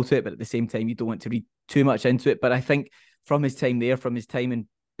weight at all to it, but at the same time, you don't want to read too much into it. But I think from his time there, from his time in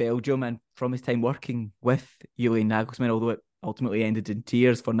Belgium, and from his time working with Julian Nagelsmann, although it ultimately ended in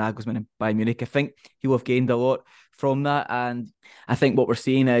tears for Nagelsmann and Bayern Munich, I think he will have gained a lot from that. And I think what we're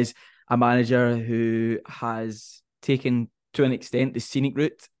seeing is a manager who has taken, to an extent, the scenic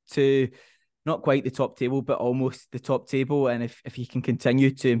route to not quite the top table, but almost the top table. And if he can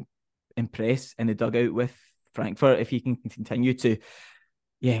continue to impress in the dugout with Frankfurt, if he can continue to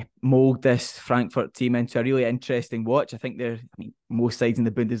mould this Frankfurt team into a really interesting watch, I think most sides in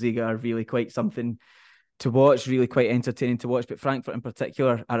the Bundesliga are really quite something to watch, really quite entertaining to watch, but Frankfurt in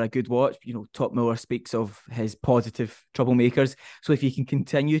particular are a good watch. Top Miller speaks of his positive troublemakers. So if he can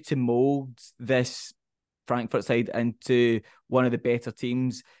continue to mould this Frankfurt side into one of the better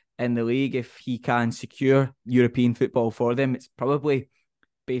teams in the league, if he can secure European football for them, it's probably,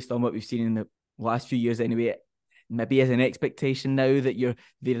 based on what we've seen in the last few years anyway, maybe as an expectation now that you're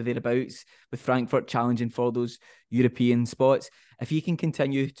thereabouts with Frankfurt challenging for those European spots. If he can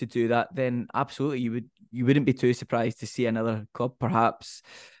continue to do that, then absolutely you wouldn't be too surprised to see another club, perhaps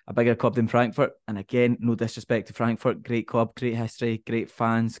a bigger club than Frankfurt. And again, no disrespect to Frankfurt, great club, great history, great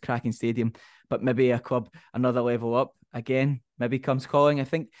fans, cracking stadium, but maybe a club another level up again maybe comes calling. I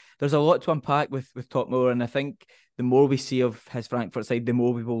think there's a lot to unpack with Top Muller, and I think the more we see of his Frankfurt side, the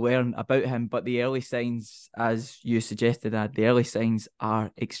more we will learn about him. But the early signs, as you suggested, the early signs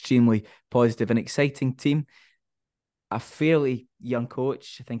are extremely positive. An exciting team, a fairly young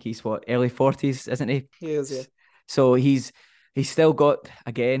coach. I think he's early 40s, isn't he? He is, yeah. So he's still got,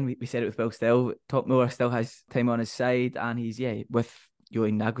 again, we said it with Bill Still, Top Muller still has time on his side, and he's, with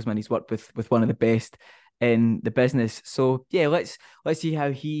Julian Nagelsmann, he's worked with one of the best in the business. So let's see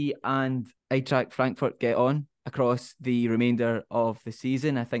how he and Eintracht Frankfurt get on across the remainder of the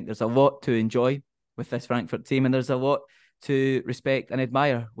season. I think there's a lot to enjoy with this Frankfurt team, and there's a lot to respect and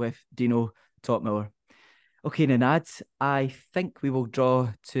admire with Dino Top Muller. Okay, Nanad, I think we will draw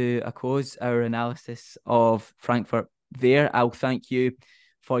to a close our analysis of Frankfurt there. I'll thank you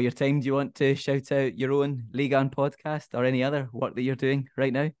for your time. Do you want to shout out your own Ligue 1 podcast or any other work that you're doing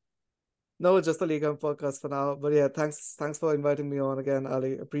right now? No, just the Ligue 1 podcast for now. But yeah, thanks for inviting me on again,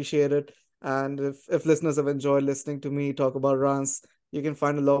 Ali. Appreciate it. And if listeners have enjoyed listening to me talk about Reims, you can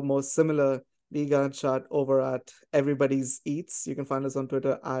find a lot more similar Ligue 1 chat over at Everybody's Eats. You can find us on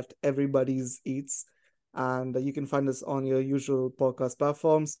Twitter at Everybody's Eats. And you can find us on your usual podcast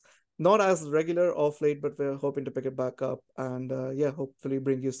platforms. Not as regular off late, but we're hoping to pick it back up. And hopefully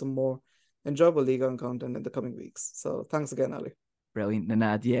bring you some more enjoyable Ligue 1 content in the coming weeks. So thanks again, Ali. Brilliant,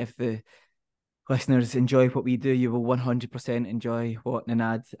 Nanad. Yeah, if the listeners enjoy what we do, you will 100% enjoy what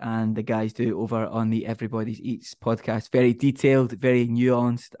Nanad and the guys do over on the Everybody's Eats podcast. Very detailed, very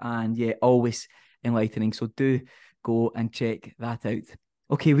nuanced, and always enlightening. So do go and check that out.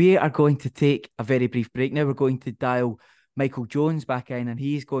 Okay, we are going to take a very brief break now. We're going to dial Michael Jones back in, and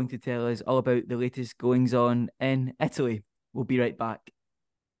he's going to tell us all about the latest goings on in Italy. We'll be right back.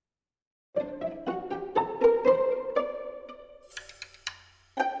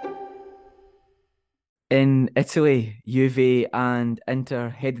 In Italy, Juve and Inter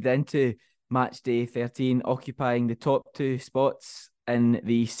headed into Matchday 13, occupying the top two spots in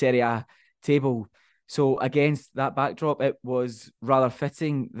the Serie A table. So against that backdrop, it was rather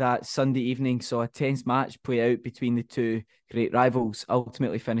fitting that Sunday evening saw a tense match play out between the two great rivals,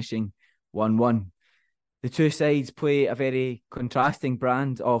 ultimately finishing 1-1. The two sides play a very contrasting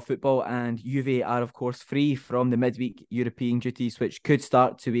brand of football, and Juve are, of course, free from the midweek European duties, which could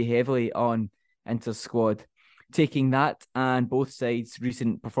start to weigh heavily on Inter's squad. Taking that and both sides'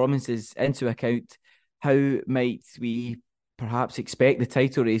 recent performances into account, how might we perhaps expect the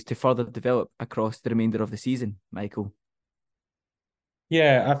title race to further develop across the remainder of the season, Michael?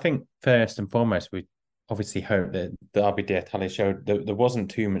 Yeah, I think first and foremost, we obviously hope that the Derby d'Italia showed that there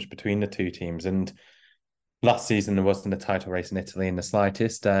wasn't too much between the two teams. And last season, there wasn't a title race in Italy in the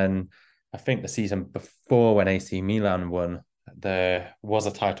slightest. And I think the season before, when AC Milan won, there was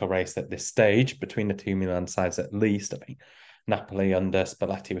a title race at this stage between the two Milan sides at least. I think Napoli under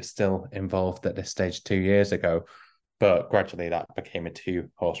Spalletti was still involved at this stage 2 years ago. But gradually that became a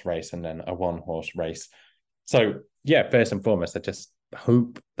 2-horse race and then a 1-horse race. So, first and foremost, I just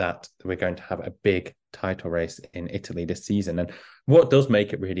hope that we're going to have a big title race in Italy this season. And what does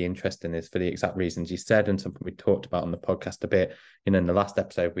make it really interesting is for the exact reasons you said, and something we talked about on the podcast a bit. In the last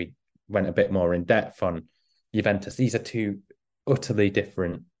episode, we went a bit more in depth on Juventus. These are two utterly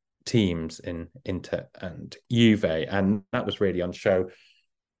different teams in Inter and Juve, and that was really on show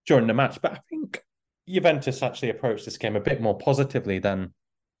during the match. But I think Juventus actually approached this game a bit more positively than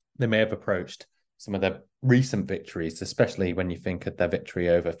they may have approached some of their recent victories, especially when you think of their victory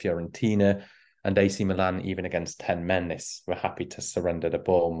over Fiorentina and AC Milan. Even against 10 men, they were happy to surrender the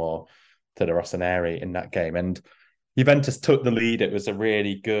ball more to the Rossoneri in that game. And Juventus took the lead. It was a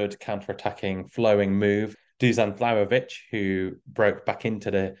really good counter-attacking, flowing move. Dusan Vlahovic, who broke back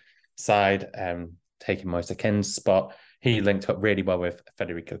into the side, taking Moise Kean's spot, he linked up really well with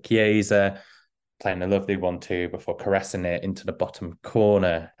Federico Chiesa, playing a lovely 1-2 before caressing it into the bottom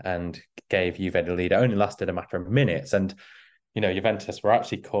corner and gave Juve the lead. It only lasted a matter of minutes. And, Juventus were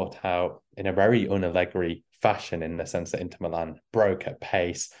actually caught out in a very un-Allegri fashion, in the sense that Inter Milan broke at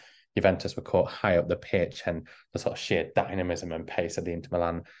pace. Juventus were caught high up the pitch, and the sort of sheer dynamism and pace of the Inter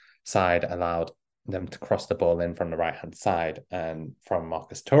Milan side allowed them to cross the ball in from the right-hand side, and from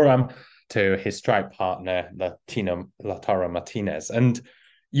Marcus Thuram to his strike partner, Lautaro Martinez. And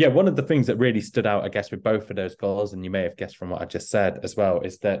yeah, one of the things that really stood out, I guess, with both of those goals, and you may have guessed from what I just said as well,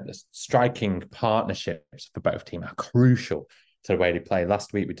 is that the striking partnerships for both teams are crucial to the way they play.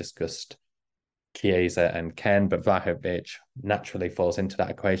 Last week, we discussed Chiesa and Ken, but Vlahovic naturally falls into that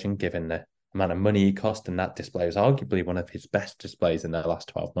equation, given the amount of money he cost, and that display is arguably one of his best displays in the last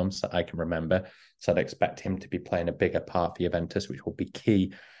 12 months that I can remember. So I'd expect him to be playing a bigger part for Juventus, which will be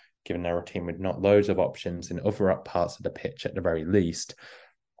key, given they're a team with not loads of options in other parts of the pitch at the very least.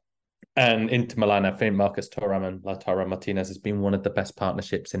 And Inter Milan, I think Marcus Thuram and Lautaro Martinez has been one of the best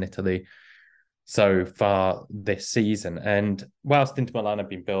partnerships in Italy so far this season. And whilst Inter Milan have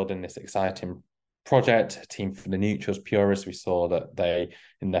been building this exciting project, a team for the neutrals purists, we saw that they,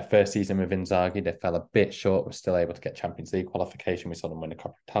 in their first season with Inzaghi, they fell a bit short, were still able to get Champions League qualification. We saw them win the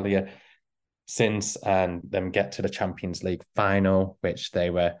Coppa Italia since, and them get to the Champions League final, which they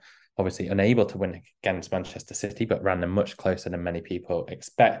were obviously unable to win against Manchester City, but ran them much closer than many people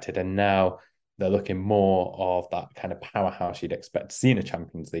expected. And now they're looking more of that kind of powerhouse you'd expect to see in a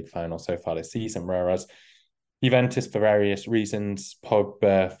Champions League final so far this season. Whereas Juventus, for various reasons,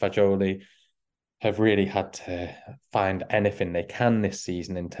 Pogba, Fagioli, have really had to find anything they can this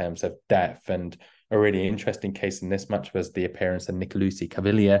season in terms of depth. And a really interesting case in this match was the appearance of Nicolosi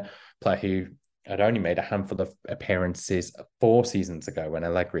Caviglia, player who had only made a handful of appearances 4 seasons ago when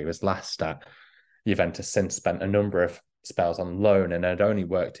Allegri was last at Juventus, since spent a number of spells on loan and had only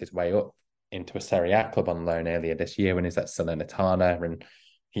worked his way up into a Serie A club on loan earlier this year when he's at Salernitana. And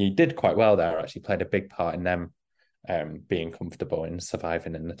he did quite well there, actually played a big part in them being comfortable in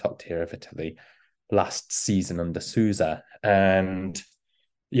surviving in the top tier of Italy last season under Sousa. And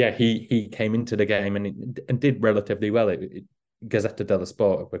yeah, he came into the game and did relatively well. Gazzetta dello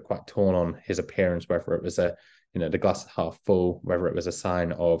Sport were quite torn on his appearance, whether it was the glass half full, whether it was a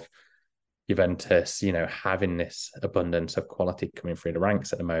sign of Juventus, having this abundance of quality coming through the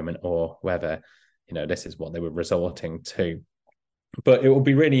ranks at the moment, or whether, this is what they were resorting to. But it will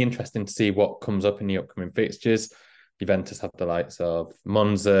be really interesting to see what comes up in the upcoming fixtures. Juventus have the likes of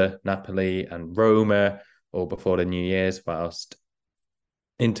Monza, Napoli, and Roma all before the New Year's, whilst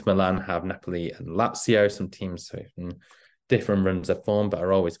Inter Milan have Napoli and Lazio, some teams with different runs of form, but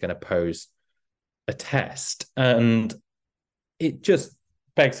are always going to pose a test. And it just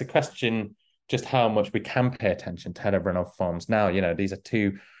begs the question just how much we can pay attention to how they run off forms now. These are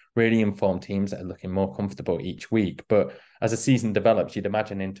two really informed teams that are looking more comfortable each week. But as the season develops, you'd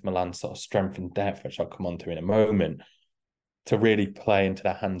imagine Inter Milan's sort of strength and depth, which I'll come on to in a moment, to really play into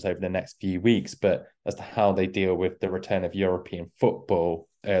their hands over the next few weeks. But as to how they deal with the return of European football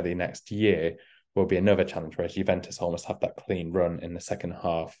early next year will be another challenge, whereas Juventus almost have that clean run in the second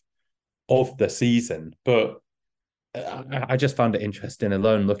half of the season. But I just found it interesting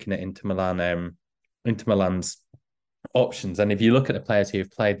alone looking at Inter Milan's options. And if you look at the players who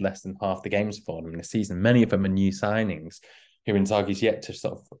have played less than half the games for them this season, many of them are new signings who Inzaghi's yet to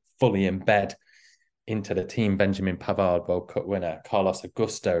sort of fully embed into the team. Benjamin Pavard, World Cup winner. Carlos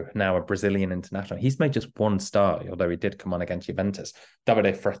Augusto, now a Brazilian international. He's made just one start, although he did come on against Juventus.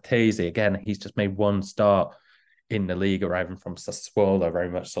 Davide Fratesi, again, he's just made one start in the league, arriving from Sassuolo, very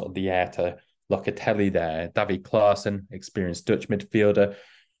much sort of the heir to Locatelli there. David Klaassen, experienced Dutch midfielder,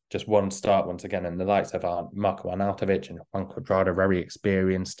 just one start once again. And the likes of Marco Arnautovic and Juan Cuadrado, very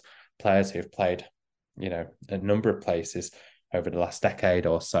experienced players who have played, a number of places over the last decade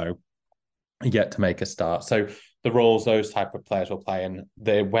or so, yet to make a start. So the roles those type of players will play, and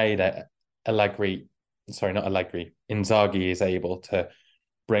the way that Allegri sorry, not Allegri, Inzaghi is able to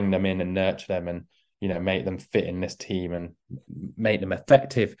bring them in and nurture them and, make them fit in this team and make them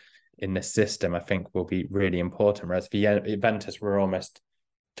effective in this system, I think will be really important. Whereas for Juventus, we're almost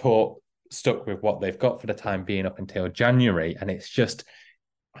stuck with what they've got for the time being up until January. And it's just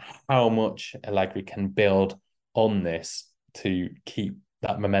how much Allegri can build on this to keep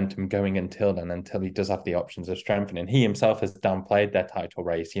that momentum going until then, until he does have the options of strengthening. He himself has downplayed their title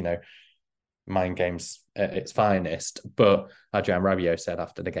race, mind games at its finest. But Adrian Rabiot said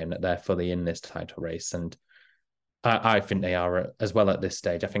after the game that they're fully in this title race. And I think they are as well at this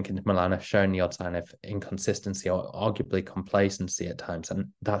stage. I think Inter Milan have shown the odd sign of inconsistency or arguably complacency at times. And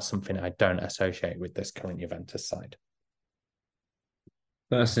that's something I don't associate with this current Juventus side.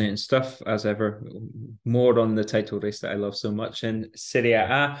 Fascinating stuff, as ever. More on the title race that I love so much in Serie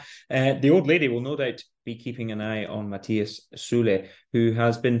A. The old lady will no doubt be keeping an eye on Matthias Sule, who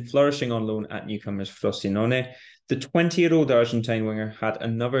has been flourishing on loan at newcomers Frosinone. The 20-year-old Argentine winger had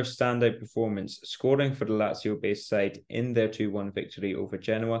another standout performance, scoring for the Lazio-based side in their 2-1 victory over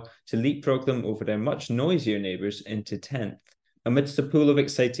Genoa to leapfrog them over their much noisier neighbours into 10th. Amidst a pool of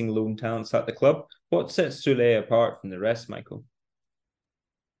exciting loan talents at the club, what sets Sule apart from the rest, Michael?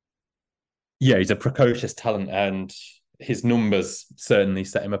 Yeah, he's a precocious talent, and his numbers certainly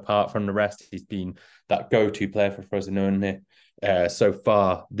set him apart from the rest. He's been that go-to player for Frosinone so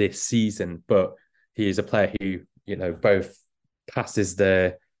far this season, but he is a player who, both passes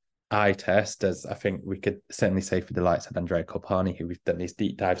the eye test, as I think we could certainly say for the likes of Andrea Copani, who we've done these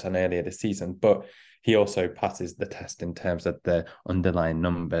deep dives on earlier this season, but he also passes the test in terms of the underlying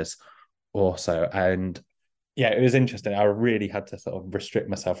numbers also. And yeah, it was interesting. I really had to sort of restrict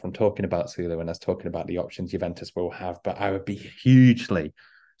myself from talking about Sule when I was talking about the options Juventus will have, but I would be hugely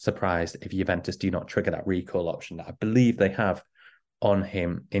surprised if Juventus do not trigger that recall option that I believe they have on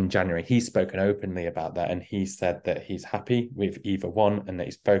him in January. He's spoken openly about that, and he said that he's happy with either one and that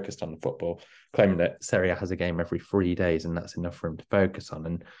he's focused on the football, claiming that Serie A has a game every 3 days and that's enough for him to focus on.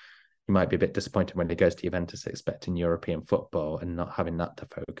 And he might be a bit disappointed when he goes to Juventus expecting European football and not having that to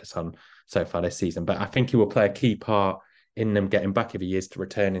focus on so far this season. But I think he will play a key part in them getting back if he is to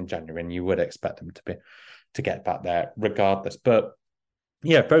return in January, and you would expect them to get back there regardless. But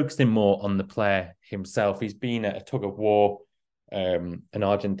yeah, focusing more on the player himself. He's been at a tug of war, an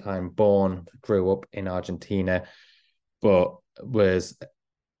Argentine born, grew up in Argentina, but was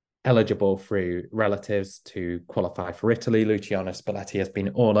eligible through relatives to qualify for Italy. Luciano Spalletti has been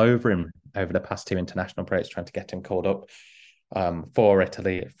all over him over the past 2 international breaks, trying to get him called up for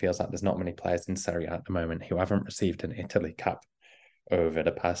Italy. It feels like there's not many players in Serie A at the moment who haven't received an Italy cap over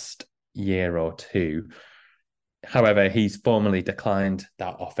the past year or two. However, he's formally declined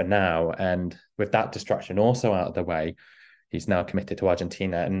that offer now. And with that distraction also out of the way, he's now committed to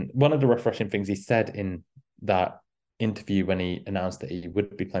Argentina. And one of the refreshing things he said in that interview when he announced that he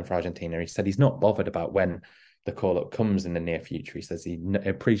would be playing for Argentina, he said he's not bothered about when the call-up comes in the near future. He says he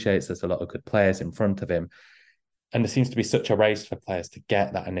appreciates there's a lot of good players in front of him. And there seems to be such a race for players to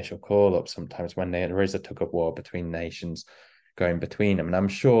get that initial call-up sometimes when there is a tug-of-war between nations going between them. And I'm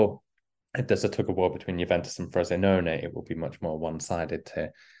sure if there's a tug-of-war between Juventus and Frosinone, it will be much more one-sided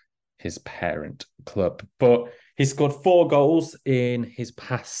to his parent club. But he scored 4 goals in his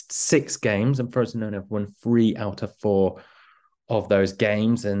past 6 games, and Frosinone have won 3 out of 4 of those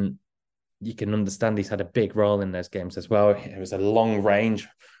games. And you can understand he's had a big role in those games as well. It was a long-range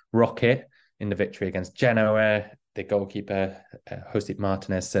rocket in the victory against Genoa. The goalkeeper, Josip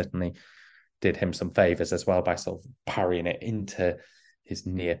Martinez, certainly did him some favours as well by sort of parrying it into his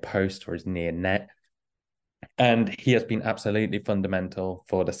near post or his near net. And he has been absolutely fundamental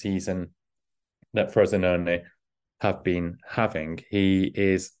for the season that Frosinone have been having. He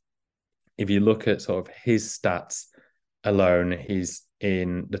is, if you look at sort of his stats alone, he's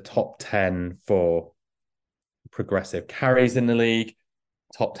in the top 10 for progressive carries in the league.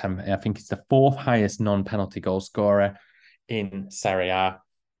 Top 10, I think he's the 4th highest non-penalty goal scorer in Serie A.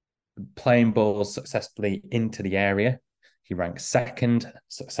 Playing balls successfully into the area, he ranks 2nd.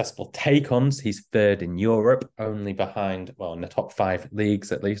 Successful take-ons, he's 3rd in Europe, only behind, well, in the top 5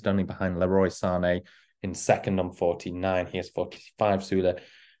 leagues at least, only behind Leroy Sané in 2nd on 49. He has 45, Sule.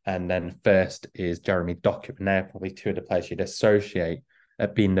 And then 1st is Jeremy Doku. And they're probably 2 of the players you'd associate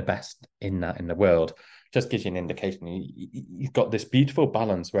at being the best in that in the world. Just gives you an indication. He's got this beautiful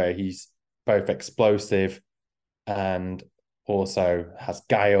balance where he's both explosive and also has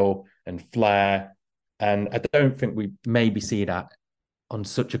guile and flair. And I don't think we maybe see that on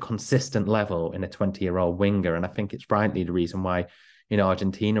such a consistent level in a 20-year-old winger. And I think it's rightly the reason why, in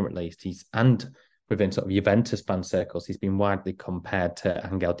Argentina at least, and within sort of Juventus fan circles, he's been widely compared to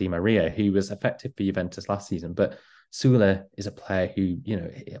Angel Di Maria, who was effective for Juventus last season. But Sula is a player who,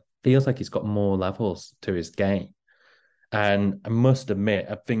 it feels like he's got more levels to his game. And I must admit,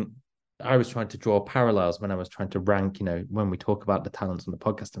 I think I was trying to draw parallels when I was trying to rank, when we talk about the talents on the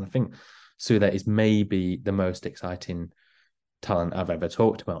podcast. And I think Sula is maybe the most exciting talent I've ever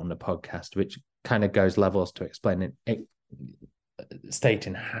talked about on the podcast, which kind of goes levels to explain it,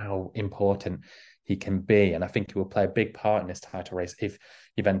 stating how important he can be. And I think he will play a big part in this title race if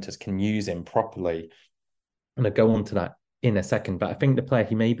Juventus can use him properly. And I'll go on to that in a second. But I think the player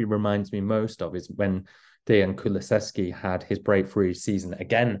he maybe reminds me most of is when Dejan Kulusevski had his breakthrough season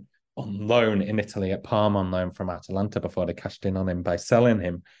again on loan in Italy at Parma on loan from Atalanta before they cashed in on him by selling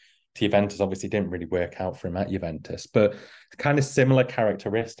him to Juventus. Obviously didn't really work out for him at Juventus, but kind of similar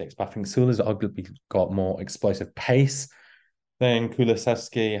characteristics. But I think Sula's arguably got more explosive pace than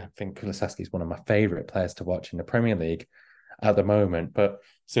Kulusevski. I think Kulusevski is one of my favourite players to watch in the Premier League at the moment. But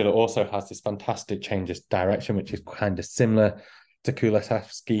Sula also has this fantastic change of direction, which is kind of similar to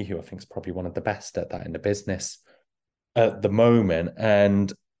Kulusevski, who I think is probably one of the best at that in the business at the moment.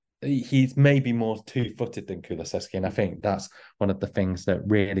 And he's maybe more two-footed than Kulusevski, and I think that's one of the things that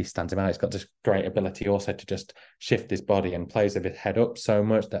really stands him out. He's got this great ability also to just shift his body and plays with his head up so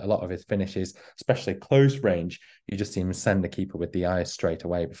much that a lot of his finishes, especially close range, you just see him send the keeper with the eyes straight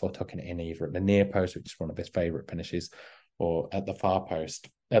away before tucking it in either at the near post, which is one of his favourite finishes, or at the far post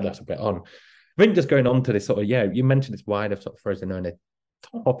a little bit on. I think just going on to this sort of, you mentioned this wider sort of Frosinone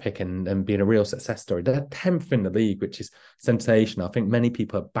topic and being a real success story. They're 10th in the league, which is sensational. I think many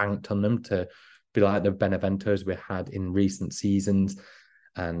people have banked on them to be like the Beneventos we had in recent seasons,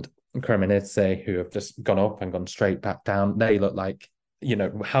 and Cremonese, who have just gone up and gone straight back down. They look like,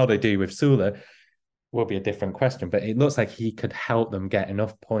 how they do with Sula will be a different question, but it looks like he could help them get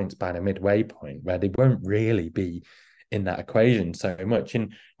enough points by the midway point where they won't really be in that equation so much.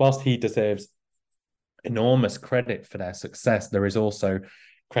 And whilst he deserves enormous credit for their success, there is also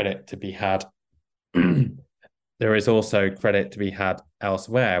credit to be had. There is also credit to be had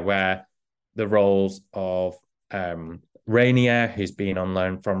elsewhere, where the roles of Rainier, who's been on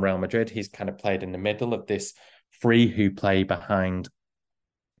loan from Real Madrid, he's kind of played in the middle of this three who play behind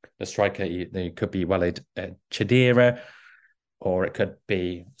the striker. It could be Walid Chedira, or it could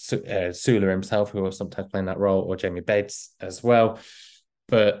be Sula himself, who will sometimes play in that role, or Jamie Bates as well.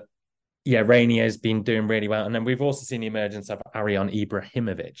 But Rainier has been doing really well. And then we've also seen the emergence of Arion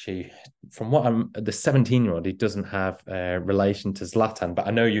Ibrahimovic, who, from what the 17-year-old, he doesn't have a relation to Zlatan. But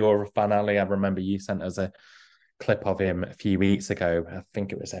I know you're a fan, Ali. I remember you sent us a clip of him a few weeks ago. I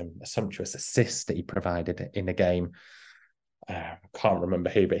think it was a sumptuous assist that he provided in a game. I can't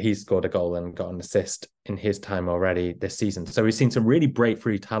remember who, but he scored a goal and got an assist in his time already this season. So we've seen some really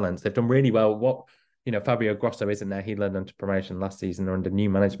breakthrough talents. They've done really well. Fabio Grosso isn't there. He led them to promotion last season. They're under new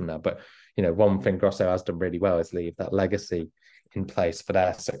management now. But, one thing Grosso has done really well is leave that legacy in place for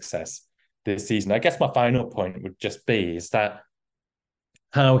their success this season. I guess my final point would just be is that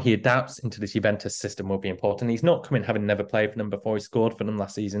how he adapts into this Juventus system will be important. He's not coming having never played for them before. He scored for them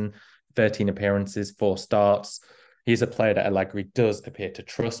last season, 13 appearances, 4 starts. He's a player that Allegri does appear to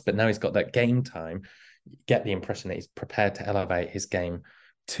trust, but now he's got that game time. You get the impression that he's prepared to elevate his game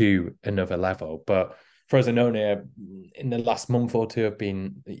to another level. But Frosinone in the last month or two have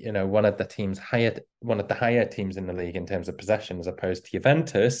been, one of the higher teams in the league in terms of possession, as opposed to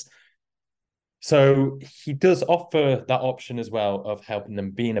Juventus. So he does offer that option as well of helping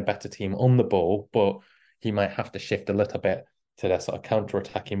them being a better team on the ball, but he might have to shift a little bit to their sort of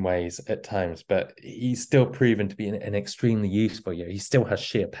counter-attacking ways at times. But he's still proven to be an extremely useful. He still has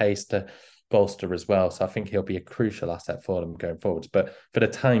sheer pace to bolster as well. So I think he'll be a crucial asset for them going forwards. But for the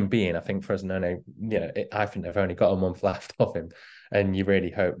time being, I think Frosinone, I think they've only got a month left of him. And you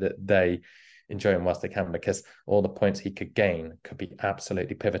really hope that they enjoy him whilst they can, because all the points he could gain could be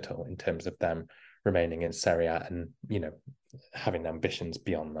absolutely pivotal in terms of them remaining in Serie A and, having ambitions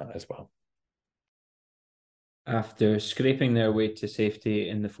beyond that as well. After scraping their way to safety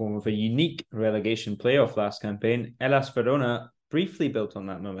in the form of a unique relegation playoff last campaign, Hellas Verona briefly built on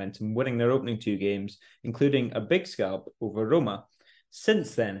that momentum, winning their opening 2 games, including a big scalp over Roma.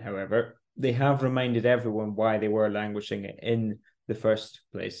 Since then, however, they have reminded everyone why they were languishing in the first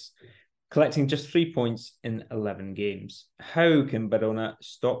place, collecting just 3 points in 11 games. How can Verona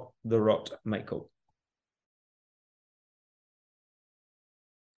stop the rot, Michael?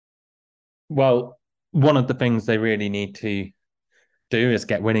 Well, one of the things they really need to do is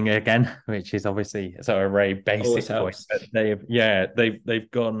get winning again, which is obviously sort of a very basic point. But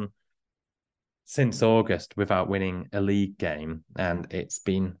they've gone since August without winning a league game, and it's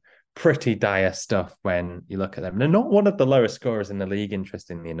been pretty dire stuff when you look at them. They're not one of the lowest scorers in the league,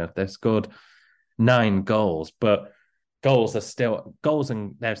 interestingly enough. They've scored 9 goals, but goals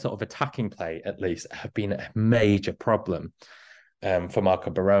and their sort of attacking play, at least, have been a major problem for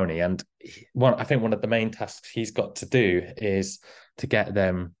Marco Baroni. And I think one of the main tasks he's got to do is to get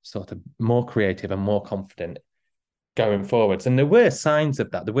them sort of more creative and more confident going forwards. And there were signs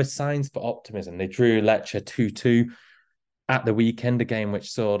of that. There were signs for optimism. They drew Lecce 2-2 at the weekend, a game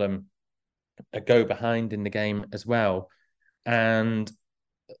which saw them go behind in the game as well. And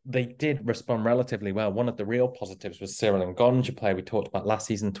they did respond relatively well. One of the real positives was Cyril Ngonge, a player we talked about last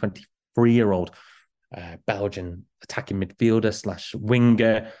season, 23-year-old Belgian attacking midfielder /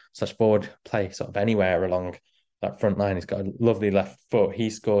 winger / forward, play sort of anywhere along that front line. He's got a lovely left foot. He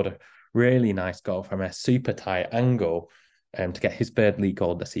scored a really nice goal from a super tight angle to get his 3rd league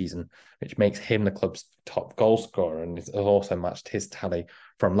goal this season, which makes him the club's top goal scorer, and has also matched his tally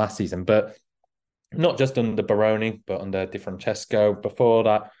from last season. But not just under Baroni, but under Di Francesco. Before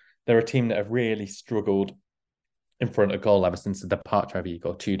that, they're a team that have really struggled in front of goal ever since the departure of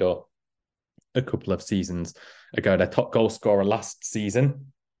Igor Tudor a couple of seasons ago. Their top goal scorer last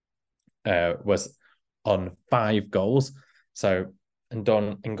season was on 5 goals. So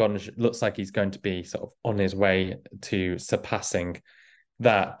Ngonge looks like he's going to be sort of on his way to surpassing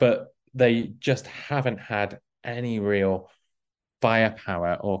that. But they just haven't had any real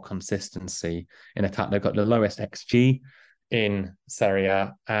firepower or consistency in attack. They've got the lowest XG in Serie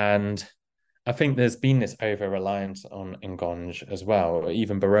A, and I think there's been this over-reliance on Ngonge as well.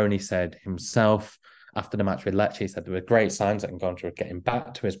 Even Baroni said himself after the match with Lecce, he said there were great signs that Ngonge would get him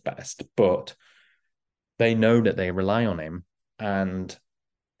back to his best, but they know that they rely on him and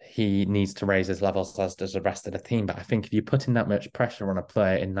he needs to raise his levels, as does the rest of the team. But I think if you're putting that much pressure on a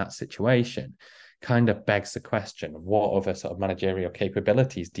player in that situation, kind of begs the question, what other sort of managerial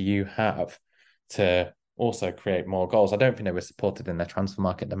capabilities do you have to also create more goals? I don't think they were supported in their transfer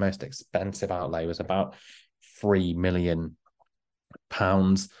market. The most expensive outlay was about £3 million.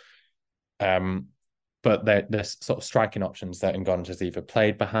 But the sort of striking options that Ngonge has either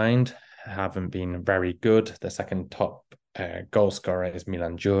played behind haven't been very good. The second top goal scorer is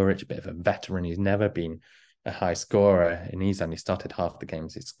Milan Djuric, a bit of a veteran. He's never been a high scorer, and he's only started half the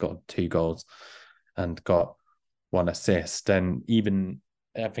games. He's scored 2 goals and got 1 assist. And even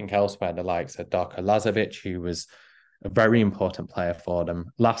I think elsewhere, the likes of Darko Lazovic, who was a very important player for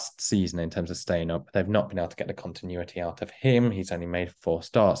them last season in terms of staying up, they've not been able to get the continuity out of him. He's only made 4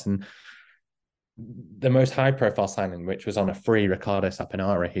 starts. And the most high-profile signing, which was on a free, Riccardo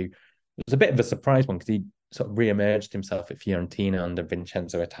Saponara, who was a bit of a surprise one because he sort of re-emerged himself at Fiorentina under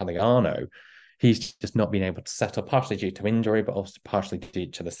Vincenzo Italiano. He's just not been able to settle, partially due to injury, but also partially due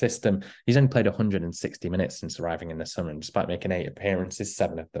to the system. He's only played 160 minutes since arriving in the summer, and despite making 8 appearances,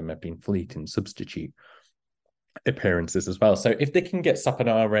 7 of them have been fleeting substitute appearances as well. So if they can get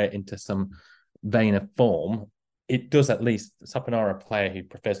Saponara into some vein of form, it does at least, Saponara, a player who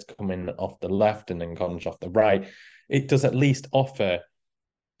prefers to come in off the left and then Ngonge off the right, it does at least offer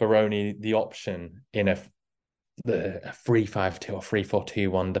Baroni the option in a 3-5-2 or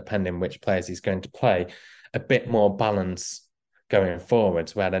 3-4-2-1, depending which players he's going to play, a bit more balance going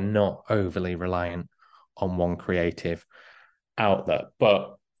forwards where they're not overly reliant on one creative outlet.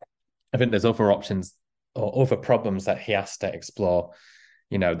 But I think there's other options or other problems that he has to explore.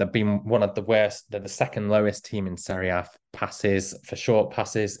 You know, they've been one of the worst, they're the second lowest team in Serie A passes, for short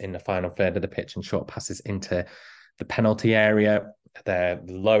passes in the final third of the pitch and short passes into the penalty area. They're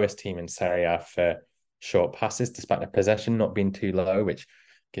the lowest team in Serie A for short passes, despite their possession not being too low, which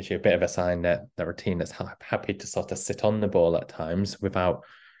gives you a bit of a sign that they're a team that's happy to sort of sit on the ball at times without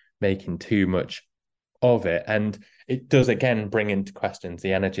making too much of it. And it does, again, bring into questions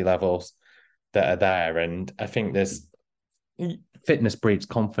the energy levels that are there. And I think there's fitness breeds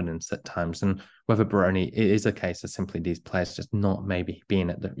confidence at times. And whether Baroni, it is a case of simply these players just not maybe being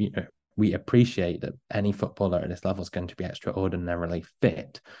at the, we appreciate that any footballer at this level is going to be extraordinarily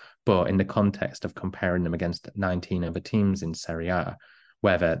fit. But in the context of comparing them against 19 other teams in Serie A,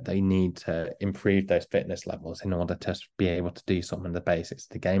 whether they need to improve those fitness levels in order to be able to do some of the basics of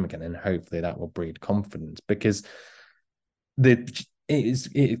the game again, and hopefully that will breed confidence. Because it is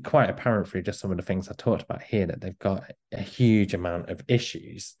quite apparent through just some of the things I talked about here that they've got a huge amount of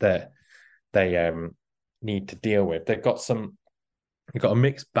issues that they need to deal with. They've got a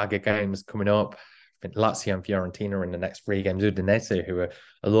mixed bag of games coming up. I think Lazio and Fiorentina in the next 3 games. Udinese, who are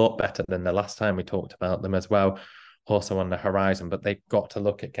a lot better than the last time we talked about them as well, also on the horizon. But they've got to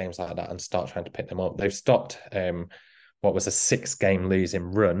look at games like that and start trying to pick them up. They've stopped what was a 6-game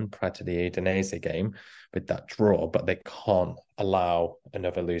losing run prior to the Udinese game with that draw, but they can't allow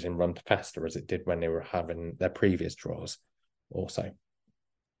another losing run to fester as it did when they were having their previous draws also.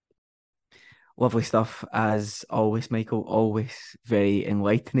 Lovely stuff, as always, Michael. Always very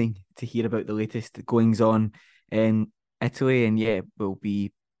enlightening to hear about the latest goings on in Italy. And yeah, we'll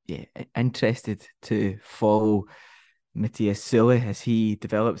be interested to follow Matthias Sully as he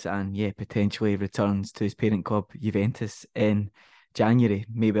develops and potentially returns to his parent club Juventus in January.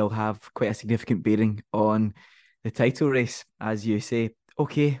 Maybe it'll have quite a significant bearing on the title race, as you say.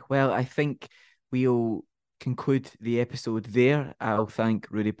 Okay, well, I think we'll conclude the episode there. I'll thank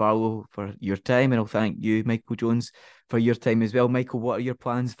Rudy Barlow for your time, and I'll thank you, Michael Jones, for your time as well. Michael, what are your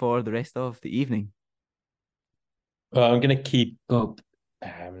plans for the rest of the evening? Well, I'm going to keep up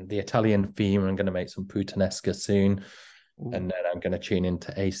the Italian theme. I'm going to make some puttanesca soon. Ooh. And then I'm going to tune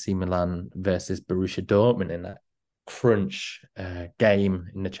into AC Milan versus Borussia Dortmund in that crunch game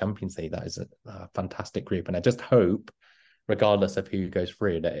in the Champions League. That is a fantastic group. And I just hope, regardless of who goes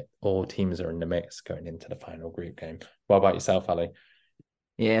through, that all teams are in the mix going into the final group game. What about yourself, Ali?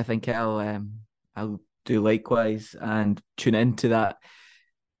 Yeah, I think I'll do likewise and tune into that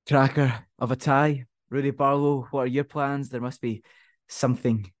cracker of a tie. Rudy Barlow, what are your plans? There must be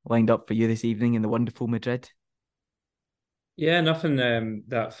something lined up for you this evening in the wonderful Madrid. Yeah, nothing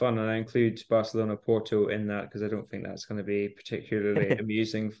that fun, and I include Barcelona Porto in that because I don't think that's going to be particularly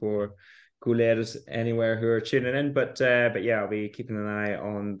amusing for Goulers anywhere who are tuning in. But yeah, I'll be keeping an eye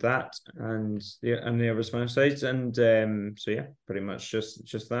on that and the other Spanish sides, and so yeah, pretty much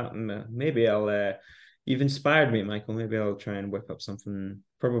just that. And maybe I'll you've inspired me, Michael. Maybe I'll try and whip up something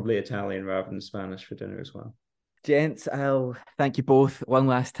probably Italian rather than Spanish for dinner as well. Gents, I'll thank you both one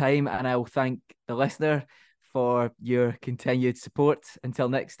last time, and I'll thank the listener for your continued support. Until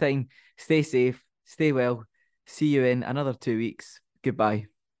next time, stay safe, stay well. See you in another 2 weeks. Goodbye.